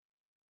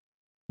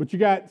 But you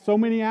got so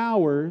many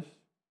hours.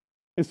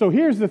 And so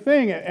here's the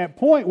thing. At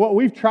point, what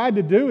we've tried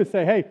to do is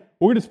say, hey,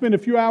 we're going to spend a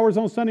few hours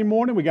on Sunday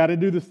morning. We got to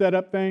do the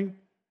setup thing.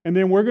 And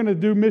then we're going to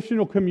do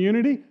missional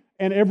community.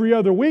 And every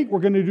other week, we're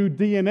going to do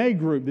DNA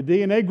group. The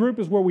DNA group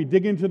is where we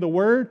dig into the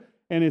Word.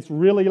 And it's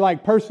really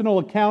personal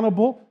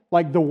accountable.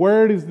 The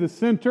Word is the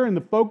center and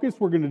the focus.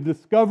 We're going to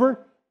discover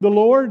the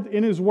Lord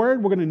in His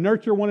Word. We're going to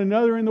nurture one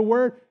another in the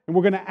Word. And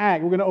we're going to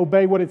act. We're going to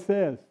obey what it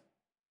says.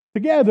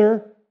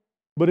 Together,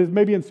 but it's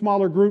maybe in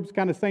smaller groups,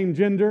 kind of same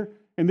gender.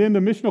 And then the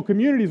missional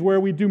community is where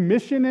we do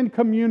mission and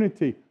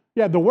community.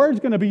 Yeah, the Word's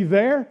going to be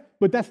there,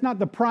 but that's not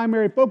the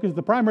primary focus.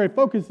 The primary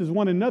focus is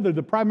one another.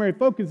 The primary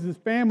focus is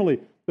family.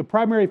 The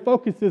primary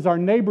focus is our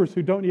neighbors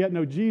who don't yet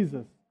know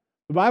Jesus.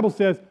 The Bible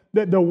says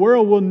that the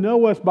world will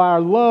know us by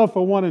our love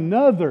for one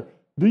another.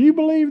 Do you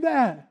believe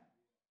that?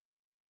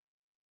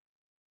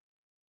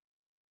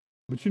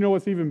 But you know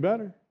what's even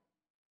better?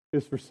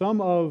 Is for some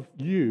of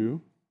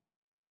you,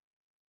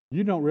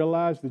 you don't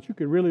realize that you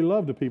could really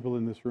love the people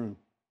in this room.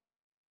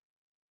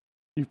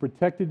 You've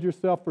protected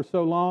yourself for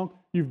so long.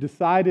 You've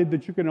decided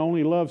that you can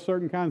only love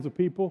certain kinds of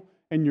people,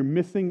 and you're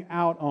missing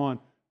out on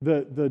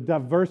the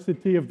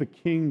diversity of the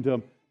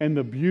kingdom and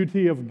the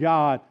beauty of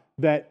God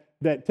that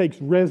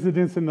takes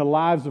residence in the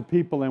lives of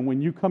people. And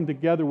when you come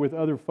together with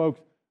other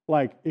folks,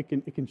 it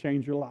can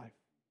change your life.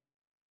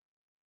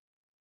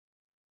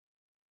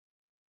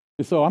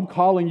 And so I'm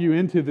calling you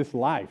into this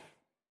life.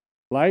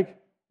 Right?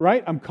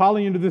 I'm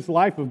calling you into this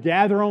life of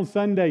gather on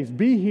Sundays,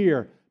 be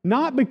here.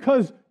 Not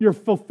because you're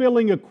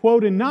fulfilling a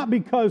quota, not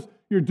because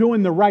you're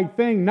doing the right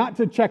thing, not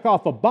to check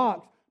off a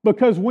box,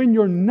 because when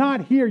you're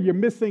not here, you're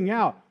missing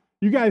out.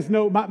 You guys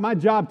know my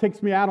job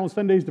takes me out on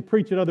Sundays to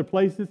preach at other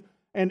places,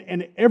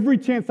 and every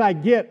chance I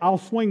get, I'll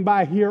swing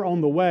by here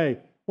on the way.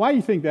 Why do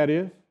you think that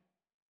is?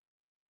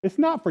 It's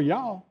not for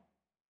y'all,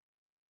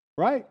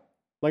 right?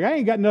 I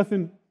ain't got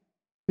nothing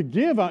to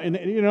give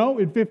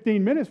in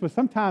 15 minutes, but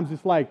sometimes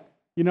it's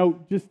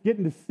just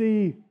getting to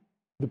see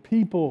the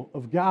people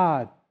of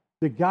God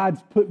that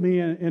God's put me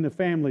in a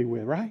family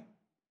with, right?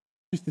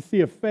 Just to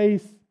see a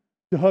face,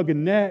 to hug a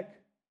neck,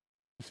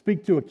 to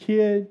speak to a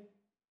kid,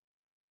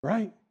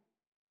 right?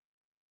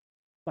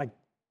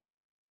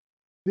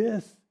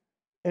 This.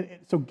 And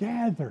so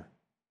gather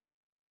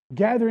in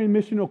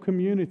missional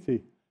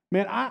community.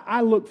 Man,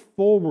 I look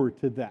forward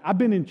to that. I've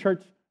been in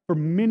church for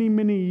many,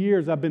 many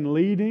years. I've been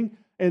leading,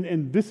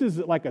 and this is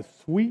like a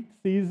sweet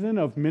season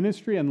of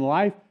ministry and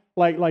life.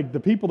 Like the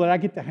people that I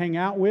get to hang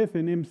out with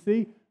in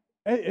MC,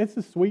 it's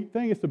a sweet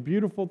thing. It's a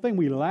beautiful thing.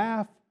 We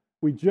laugh,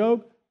 we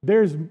joke.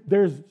 There's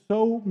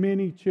so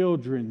many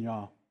children,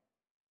 y'all.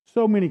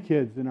 So many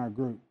kids in our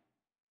group.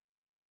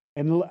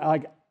 And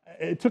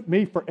it took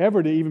me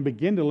forever to even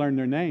begin to learn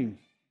their names.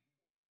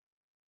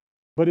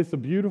 But it's a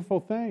beautiful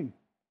thing.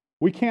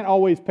 We can't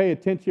always pay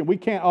attention. We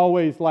can't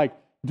always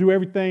do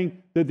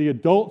everything that the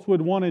adults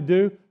would want to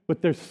do,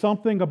 but there's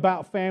something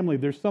about family.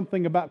 There's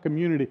something about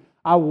community.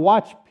 I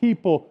watch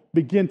people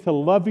begin to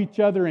love each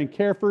other and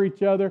care for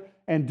each other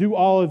and do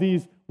all of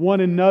these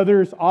one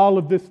another's, all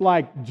of this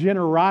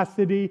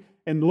generosity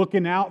and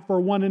looking out for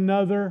one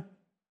another.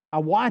 I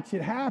watch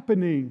it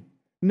happening.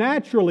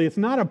 Naturally, it's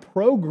not a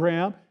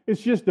program.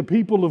 It's just the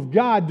people of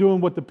God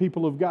doing what the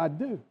people of God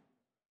do.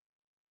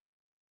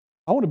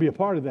 I want to be a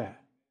part of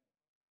that.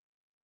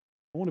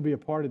 I want to be a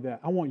part of that.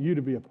 I want you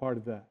to be a part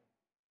of that.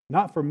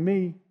 Not for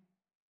me,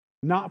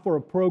 not for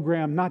a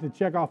program, not to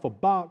check off a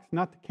box,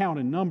 not to count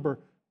a number,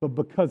 but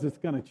because it's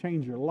going to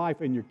change your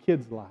life and your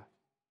kids' life.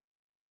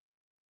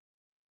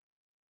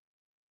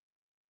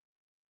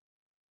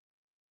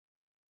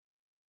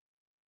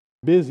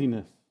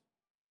 Busyness.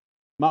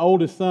 My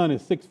oldest son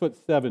is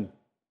 6'7".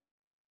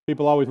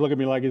 People always look at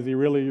me like, is he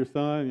really your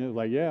son? And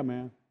it's yeah,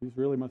 man, he's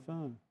really my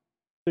son.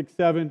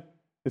 6'7".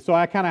 And so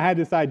I kind of had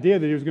this idea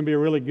that he was going to be a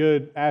really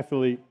good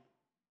athlete.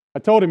 I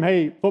told him,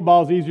 hey,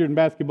 football's easier than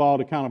basketball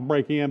to kind of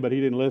break in, but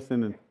he didn't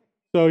listen. And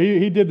so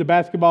he did the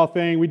basketball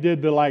thing. We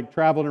did the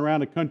traveling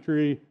around the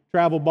country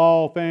travel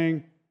ball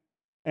thing.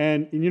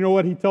 And you know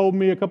what he told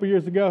me a couple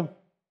years ago?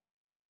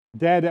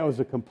 Dad, that was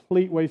a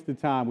complete waste of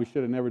time. We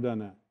should have never done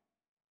that.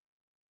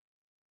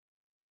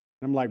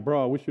 And I'm like,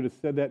 bro, I wish you'd have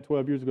said that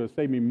 12 years ago. It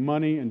saved me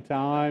money and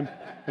time.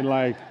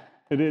 And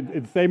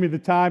it saved me the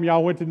time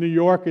y'all went to New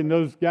York and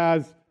those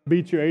guys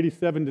beat you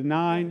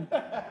 87-9.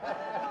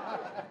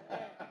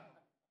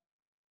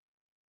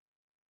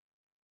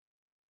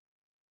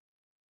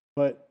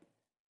 But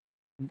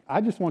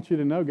I just want you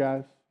to know,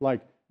 guys,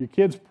 your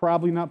kid's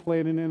probably not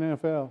playing in the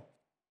NFL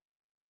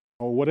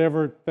or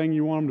whatever thing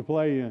you want them to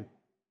play in.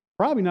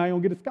 Probably not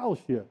going to get a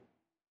scholarship.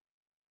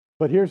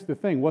 But here's the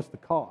thing. What's the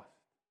cost?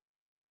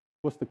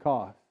 What's the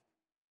cost?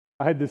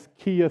 I had this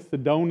Kia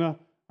Sedona.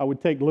 I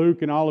would take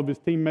Luke and all of his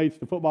teammates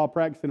to football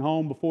practice and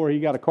home before he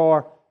got a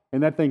car,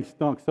 and that thing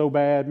stunk so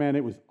bad, man,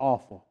 it was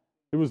awful.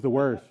 It was the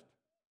worst.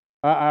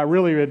 I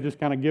really had just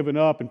kind of given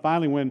up, and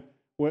finally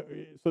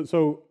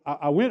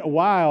I went a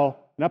while,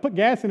 and I put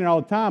gas in it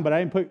all the time, but I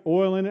didn't put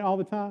oil in it all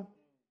the time.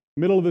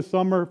 Middle of the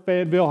summer,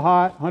 Fayetteville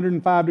hot,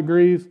 105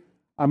 degrees.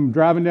 I'm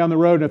driving down the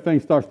road, and that thing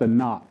starts to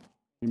knock.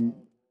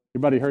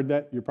 Anybody heard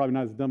that? You're probably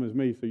not as dumb as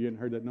me, so you hadn't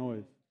heard that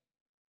noise.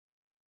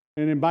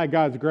 And then by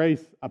God's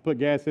grace, I put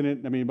gas in it.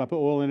 I put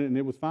oil in it, and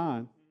it was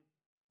fine.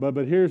 But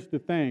here's the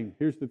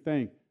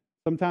thing.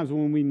 Sometimes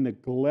when we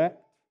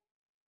neglect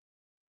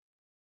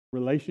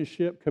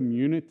relationship,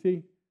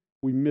 community,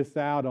 we miss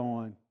out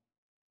on.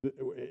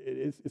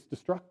 It's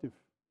destructive.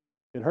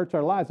 It hurts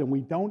our lives, and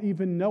we don't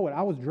even know it.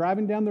 I was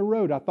driving down the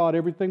road. I thought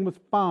everything was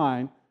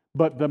fine,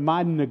 but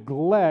my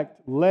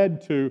neglect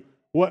led to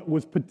what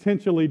was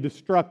potentially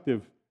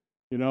destructive.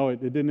 It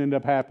didn't end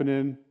up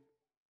happening.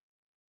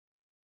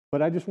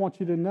 But I just want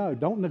you to know,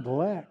 don't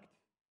neglect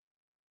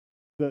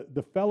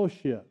the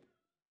fellowship.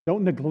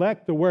 Don't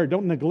neglect the word.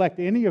 Don't neglect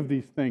any of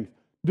these things.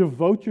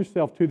 Devote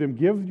yourself to them.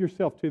 Give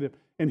yourself to them.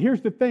 And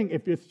here's the thing.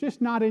 If it's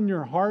just not in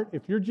your heart,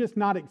 if you're just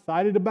not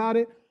excited about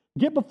it,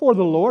 get before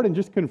the Lord and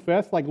just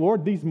confess,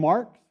 Lord, these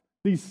marks,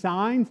 these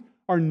signs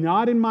are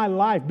not in my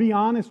life. Be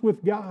honest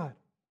with God.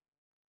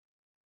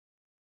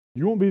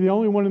 You won't be the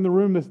only one in the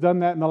room that's done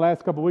that in the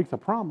last couple of weeks. I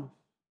promise.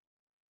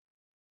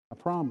 I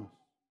promise.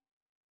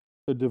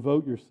 So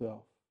devote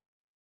yourself.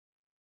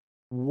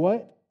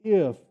 What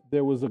if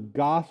there was a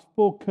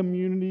gospel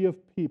community of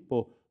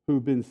people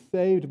who've been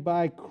saved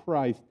by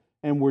Christ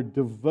and were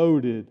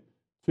devoted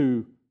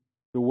to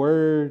the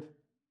Word,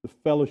 the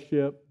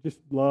fellowship, just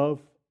love,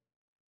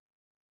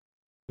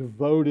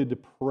 devoted to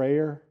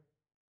prayer,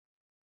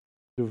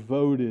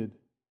 devoted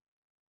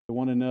to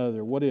one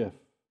another? What if?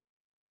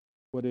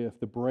 What if?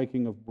 The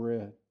breaking of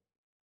bread.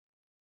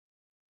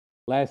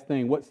 Last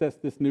thing, what sets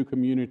this new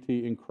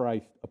community in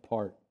Christ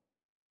apart?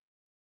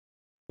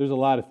 There's a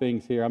lot of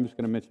things here. I'm just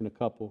going to mention a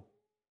couple.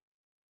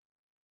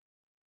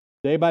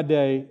 Day by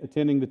day,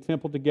 attending the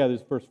temple together,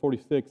 verse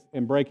 46,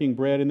 and breaking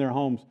bread in their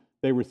homes,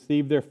 they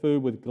received their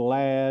food with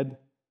glad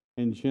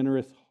and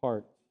generous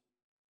hearts.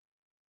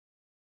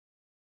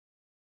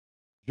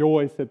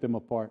 Joy set them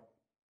apart.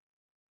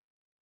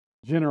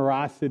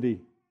 Generosity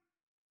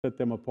set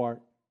them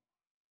apart.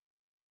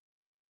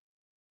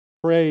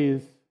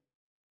 Praise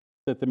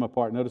set them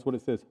apart. Notice what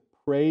it says,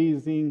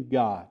 praising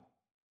God.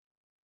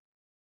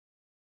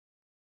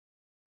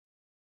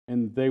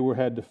 And they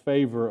had the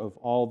favor of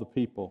all the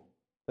people.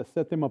 That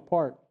set them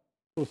apart.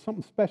 There was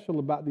something special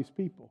about these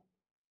people.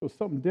 There was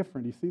something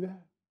different. You see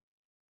that?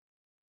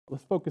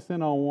 Let's focus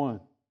in on one.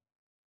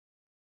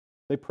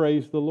 They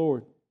praised the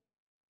Lord.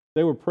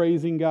 They were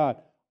praising God.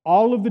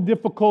 All of the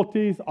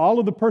difficulties, all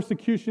of the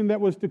persecution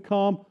that was to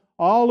come,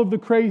 all of the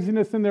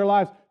craziness in their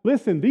lives.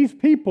 Listen, these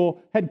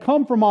people had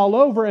come from all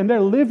over and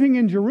they're living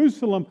in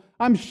Jerusalem.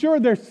 I'm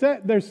sure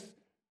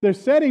their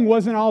setting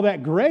wasn't all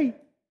that great.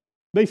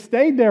 They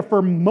stayed there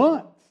for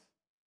months.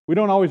 We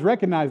don't always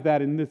recognize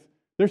that in this.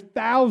 There's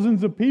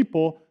thousands of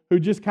people who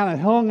just kind of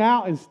hung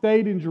out and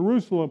stayed in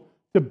Jerusalem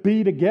to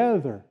be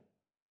together.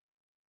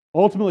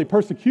 Ultimately,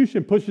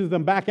 persecution pushes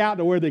them back out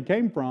to where they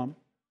came from.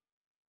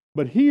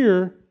 But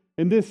here,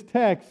 in this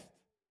text,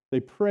 they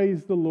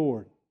praise the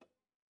Lord.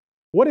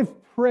 What if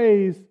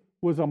praise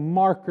was a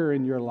marker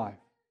in your life?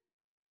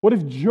 What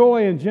if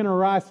joy and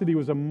generosity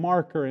was a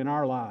marker in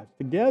our lives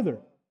together?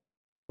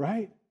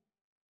 Right?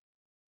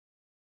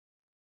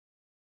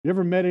 You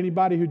ever met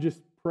anybody who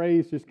just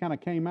praise just kind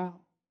of came out?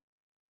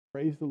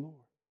 Praise the Lord.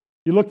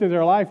 You looked at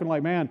their life and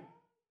like, man,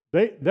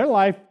 their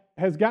life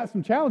has got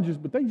some challenges,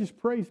 but they just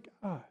praise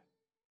God.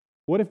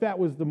 What if that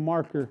was the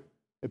marker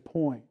at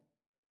point?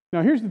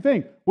 Now, here's the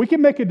thing. We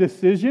can make a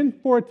decision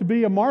for it to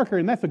be a marker,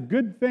 and that's a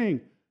good thing.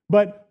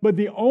 But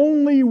the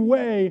only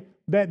way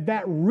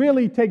that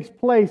really takes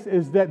place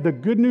is that the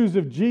good news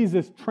of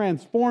Jesus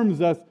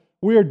transforms us.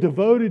 We are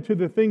devoted to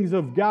the things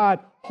of God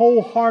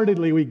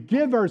wholeheartedly. We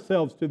give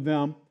ourselves to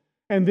them,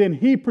 and then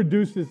He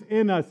produces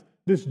in us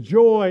this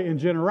joy and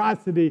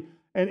generosity.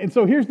 And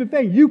so here's the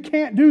thing. You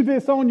can't do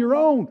this on your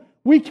own.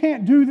 We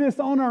can't do this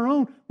on our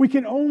own. We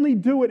can only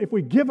do it if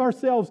we give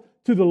ourselves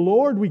to the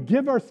Lord, we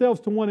give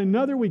ourselves to one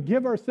another, we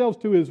give ourselves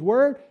to His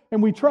Word,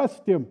 and we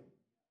trust Him.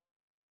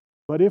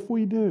 But if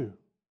we do,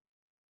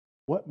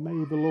 what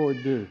may the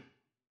Lord do?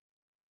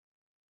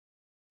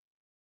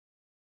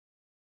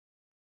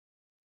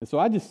 And so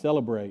I just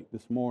celebrate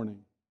this morning.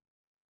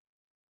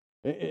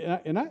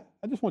 And I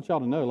just want y'all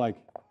to know, like,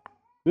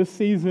 this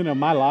season of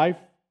my life,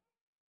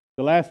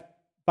 the last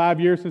 5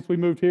 years since we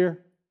moved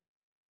here,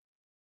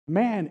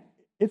 man,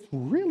 it's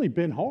really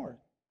been hard.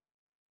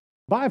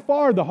 By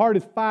far the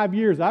hardest 5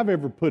 years I've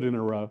ever put in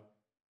a row.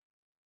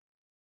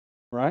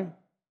 Right?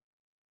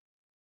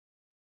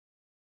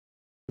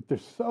 But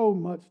there's so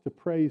much to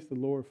praise the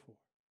Lord for.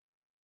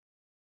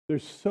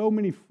 There's so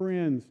many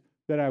friends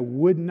that I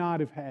would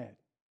not have had.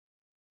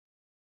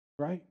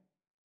 Right?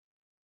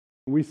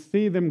 We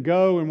see them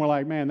go and we're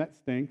like, man, that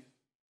stinks.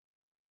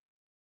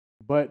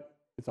 But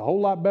it's a whole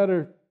lot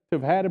better to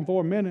have had them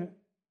for a minute,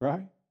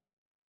 right?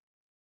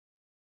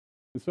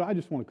 And so I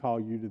just want to call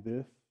you to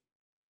this.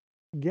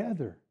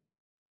 Together.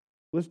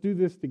 Let's do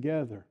this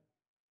together.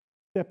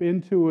 Step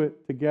into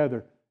it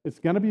together. It's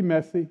going to be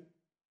messy.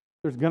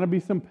 There's going to be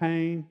some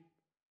pain.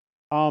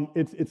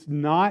 It's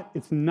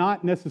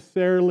not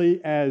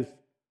necessarily as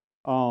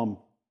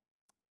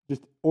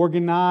just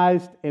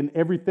organized and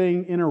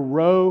everything in a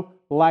row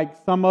like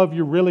some of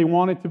you really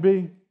want it to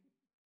be,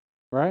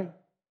 right?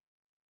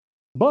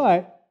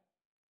 But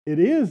it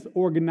is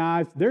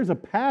organized. There's a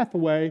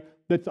pathway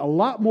that's a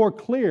lot more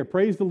clear.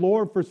 Praise the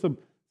Lord for some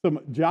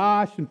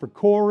Josh and for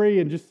Corey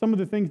and just some of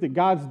the things that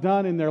God's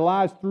done in their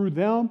lives through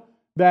them,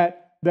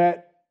 that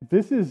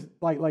this is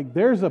like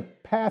there's a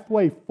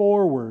pathway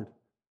forward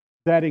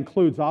that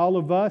includes all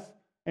of us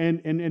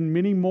and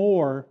many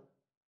more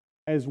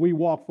as we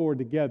walk forward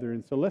together.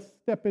 And so let's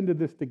step into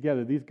this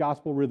together, these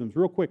gospel rhythms.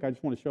 Real quick, I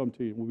just want to show them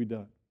to you and we'll be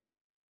done.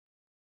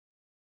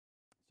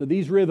 So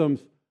these rhythms,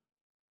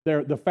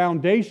 the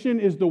foundation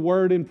is the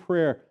word in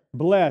prayer.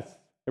 Bless.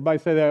 Everybody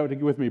say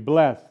that with me.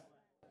 Bless.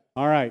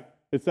 All right.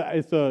 Is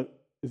it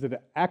an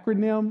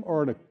acronym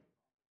or an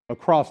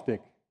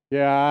acrostic?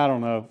 Yeah, I don't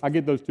know. I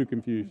get those two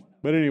confused.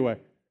 But anyway,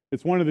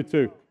 it's one of the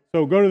two.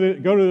 So go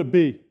to the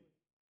B.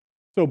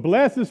 So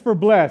bless is for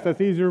bless.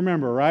 That's easy to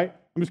remember, right?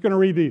 I'm just going to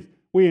read these.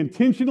 We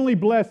intentionally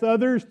bless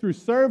others through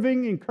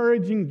serving,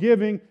 encouraging,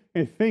 giving,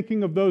 and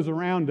thinking of those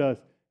around us.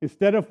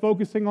 Instead of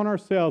focusing on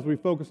ourselves, we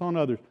focus on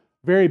others.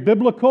 Very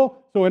biblical.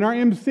 So in our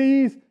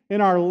MCs, in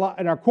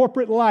our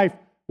corporate life,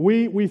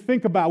 we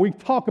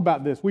talk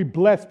about this. We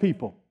bless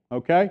people.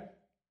 Okay?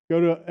 Go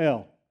to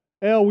L.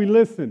 L, we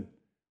listen.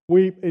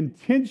 We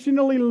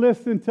intentionally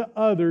listen to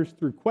others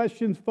through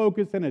questions,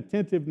 focus, and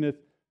attentiveness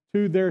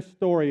to their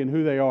story and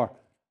who they are.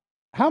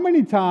 How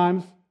many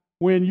times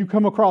when you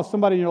come across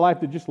somebody in your life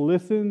that just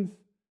listens,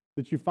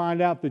 that you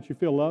find out that you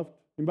feel loved?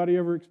 Anybody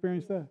ever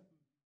experienced that?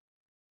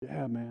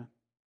 Yeah, man.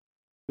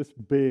 It's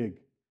big.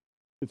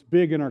 It's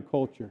big in our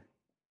culture.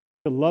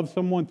 To love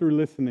someone through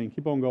listening.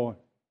 Keep on going.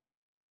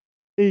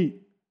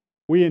 Eat.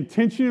 We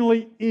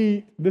intentionally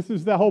eat. This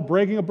is the whole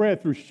breaking of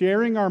bread through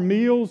sharing our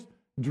meals,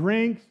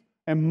 drinks,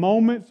 and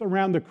moments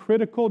around the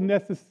critical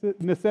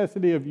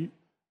necessity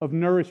of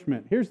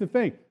nourishment. Here's the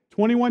thing.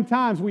 21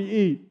 times we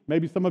eat.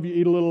 Maybe some of you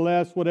eat a little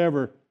less,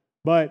 whatever.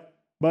 But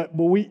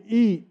we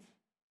eat.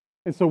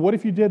 And so what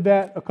if you did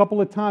that a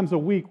couple of times a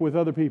week with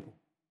other people?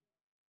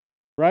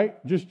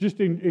 Right? Just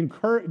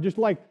encourage, just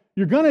like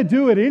you're going to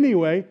do it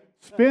anyway.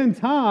 Spend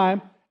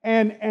time.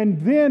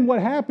 And then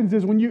what happens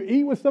is when you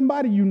eat with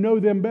somebody, you know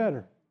them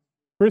better.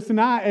 Chris and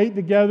I ate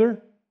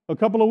together a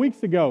couple of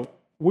weeks ago.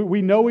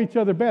 We know each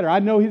other better. I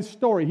know his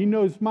story. He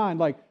knows mine.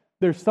 Like,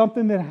 there's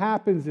something that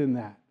happens in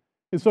that.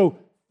 And so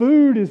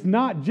food is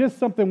not just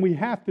something we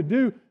have to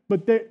do,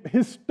 but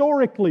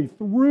historically,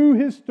 through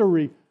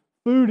history,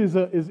 food is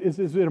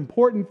an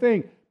important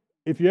thing.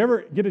 If you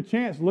ever get a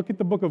chance, look at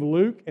the book of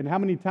Luke and how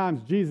many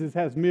times Jesus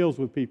has meals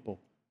with people.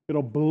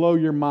 It'll blow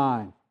your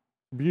mind.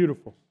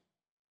 Beautiful.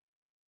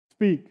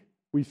 Speak.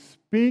 We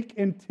speak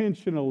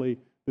intentionally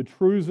the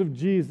truths of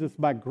Jesus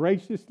by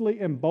graciously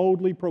and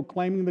boldly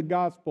proclaiming the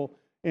gospel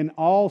in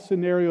all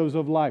scenarios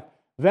of life.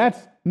 That's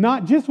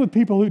not just with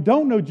people who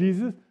don't know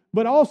Jesus,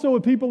 but also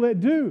with people that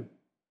do.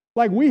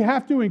 Like, we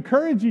have to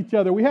encourage each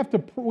other. We have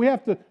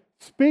to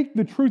speak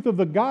the truth of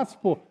the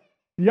gospel.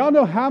 Y'all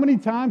know how many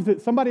times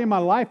that somebody in my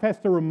life has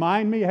to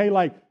remind me, hey,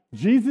 like,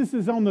 Jesus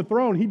is on the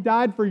throne. He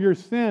died for your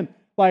sin.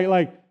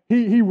 Like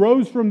he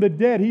rose from the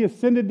dead. He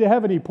ascended to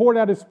heaven. He poured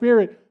out His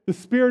Spirit. The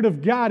Spirit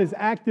of God is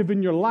active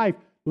in your life.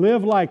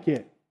 Live like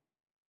it.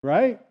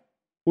 Right?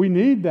 We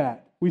need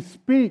that. We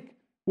speak.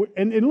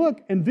 And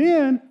look, and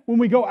then when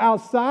we go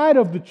outside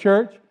of the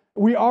church,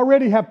 we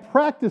already have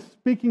practiced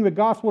speaking the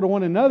gospel to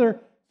one another,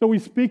 so we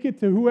speak it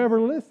to whoever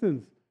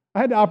listens. I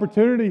had the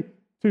opportunity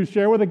to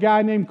share with a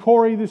guy named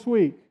Corey this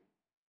week.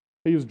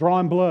 He was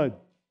drawing blood.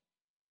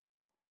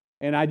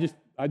 And I just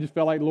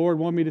felt like the Lord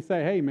wanted me to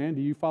say, hey, man,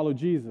 do you follow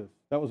Jesus?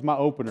 That was my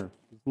opener.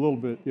 Just a little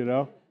bit,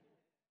 you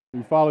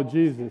follow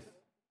Jesus.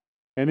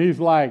 And he's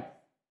like,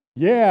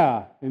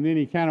 yeah. And then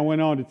he kind of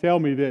went on to tell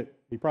me that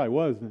he probably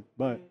wasn't,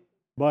 but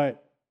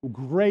but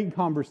great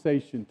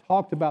conversation,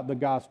 talked about the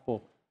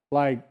gospel.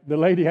 Like the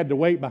lady had to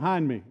wait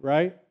behind me,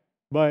 right?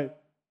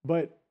 But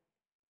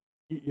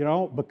you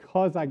know,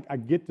 because I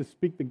get to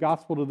speak the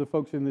gospel to the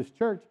folks in this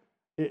church,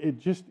 it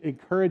just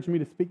encouraged me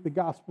to speak the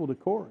gospel to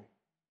Corey.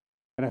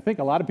 And I think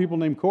a lot of people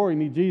named Corey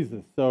need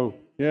Jesus. So,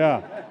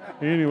 yeah.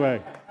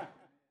 Anyway.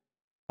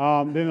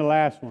 Then the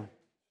last one.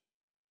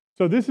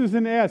 So this is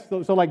an S.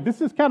 So like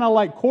this is kind of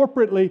like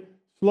corporately,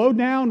 slow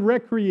down,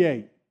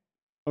 recreate.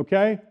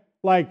 Okay?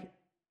 Like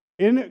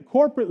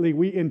corporately,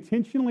 we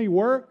intentionally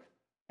work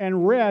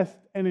and rest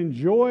and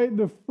enjoy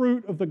the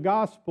fruit of the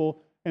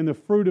gospel and the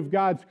fruit of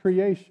God's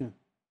creation.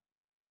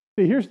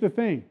 See, here's the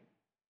thing.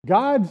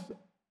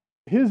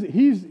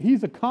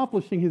 He's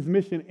accomplishing His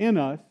mission in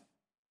us,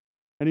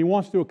 and He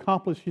wants to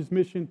accomplish His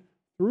mission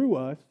through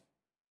us.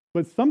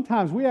 But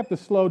sometimes we have to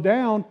slow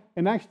down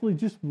and actually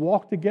just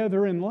walk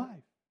together in life.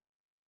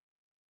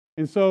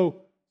 And so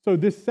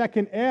this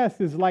second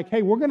S is like,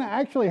 hey, we're going to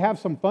actually have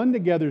some fun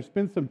together,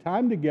 spend some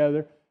time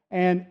together,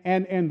 and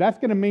that's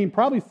going to mean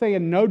probably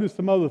saying no to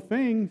some other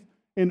things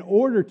in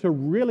order to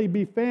really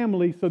be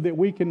family so that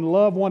we can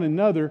love one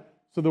another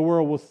so the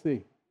world will see.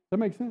 Does that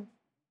make sense?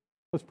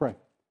 Let's pray.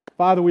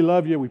 Father, we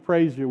love you. We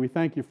praise you. We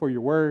thank you for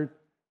your word.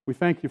 We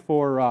thank you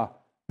for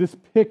this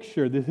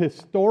picture, this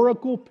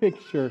historical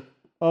picture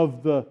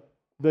of the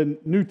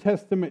New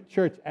Testament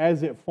church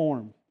as it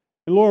forms.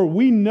 And Lord,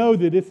 we know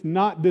that it's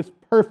not this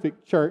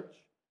perfect church.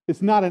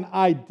 It's not an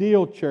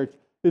ideal church.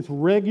 It's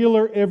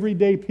regular,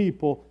 everyday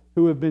people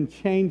who have been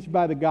changed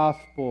by the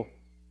gospel.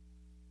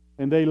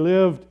 And they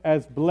lived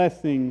as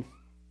blessings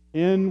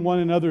in one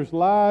another's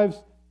lives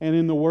and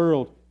in the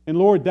world. And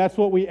Lord, that's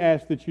what we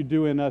ask that you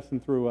do in us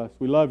and through us.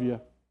 We love you.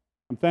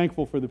 I'm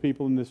thankful for the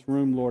people in this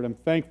room, Lord. I'm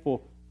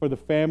thankful for the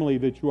family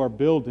that you are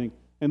building.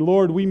 And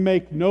Lord, we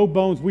make no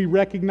bones. We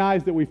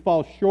recognize that we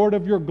fall short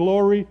of your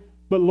glory.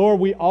 But Lord,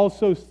 we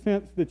also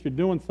sense that you're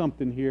doing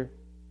something here.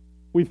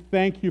 We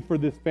thank you for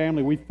this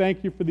family. We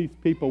thank you for these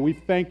people. We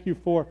thank you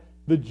for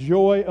the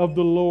joy of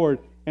the Lord.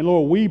 And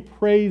Lord, we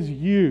praise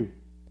you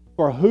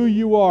for who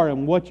you are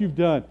and what you've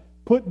done.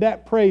 Put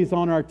that praise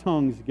on our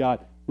tongues,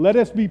 God. Let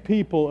us be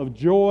people of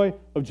joy,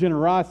 of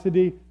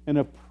generosity, and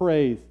of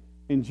praise.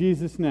 In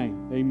Jesus'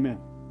 name, amen.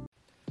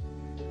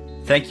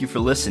 Thank you for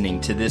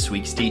listening to this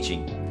week's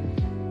teaching.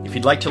 If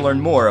you'd like to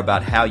learn more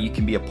about how you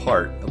can be a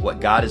part of what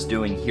God is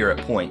doing here at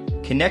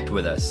Point, connect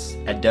with us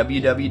at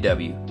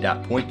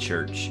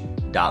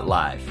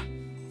www.pointchurch.live.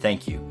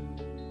 Thank you.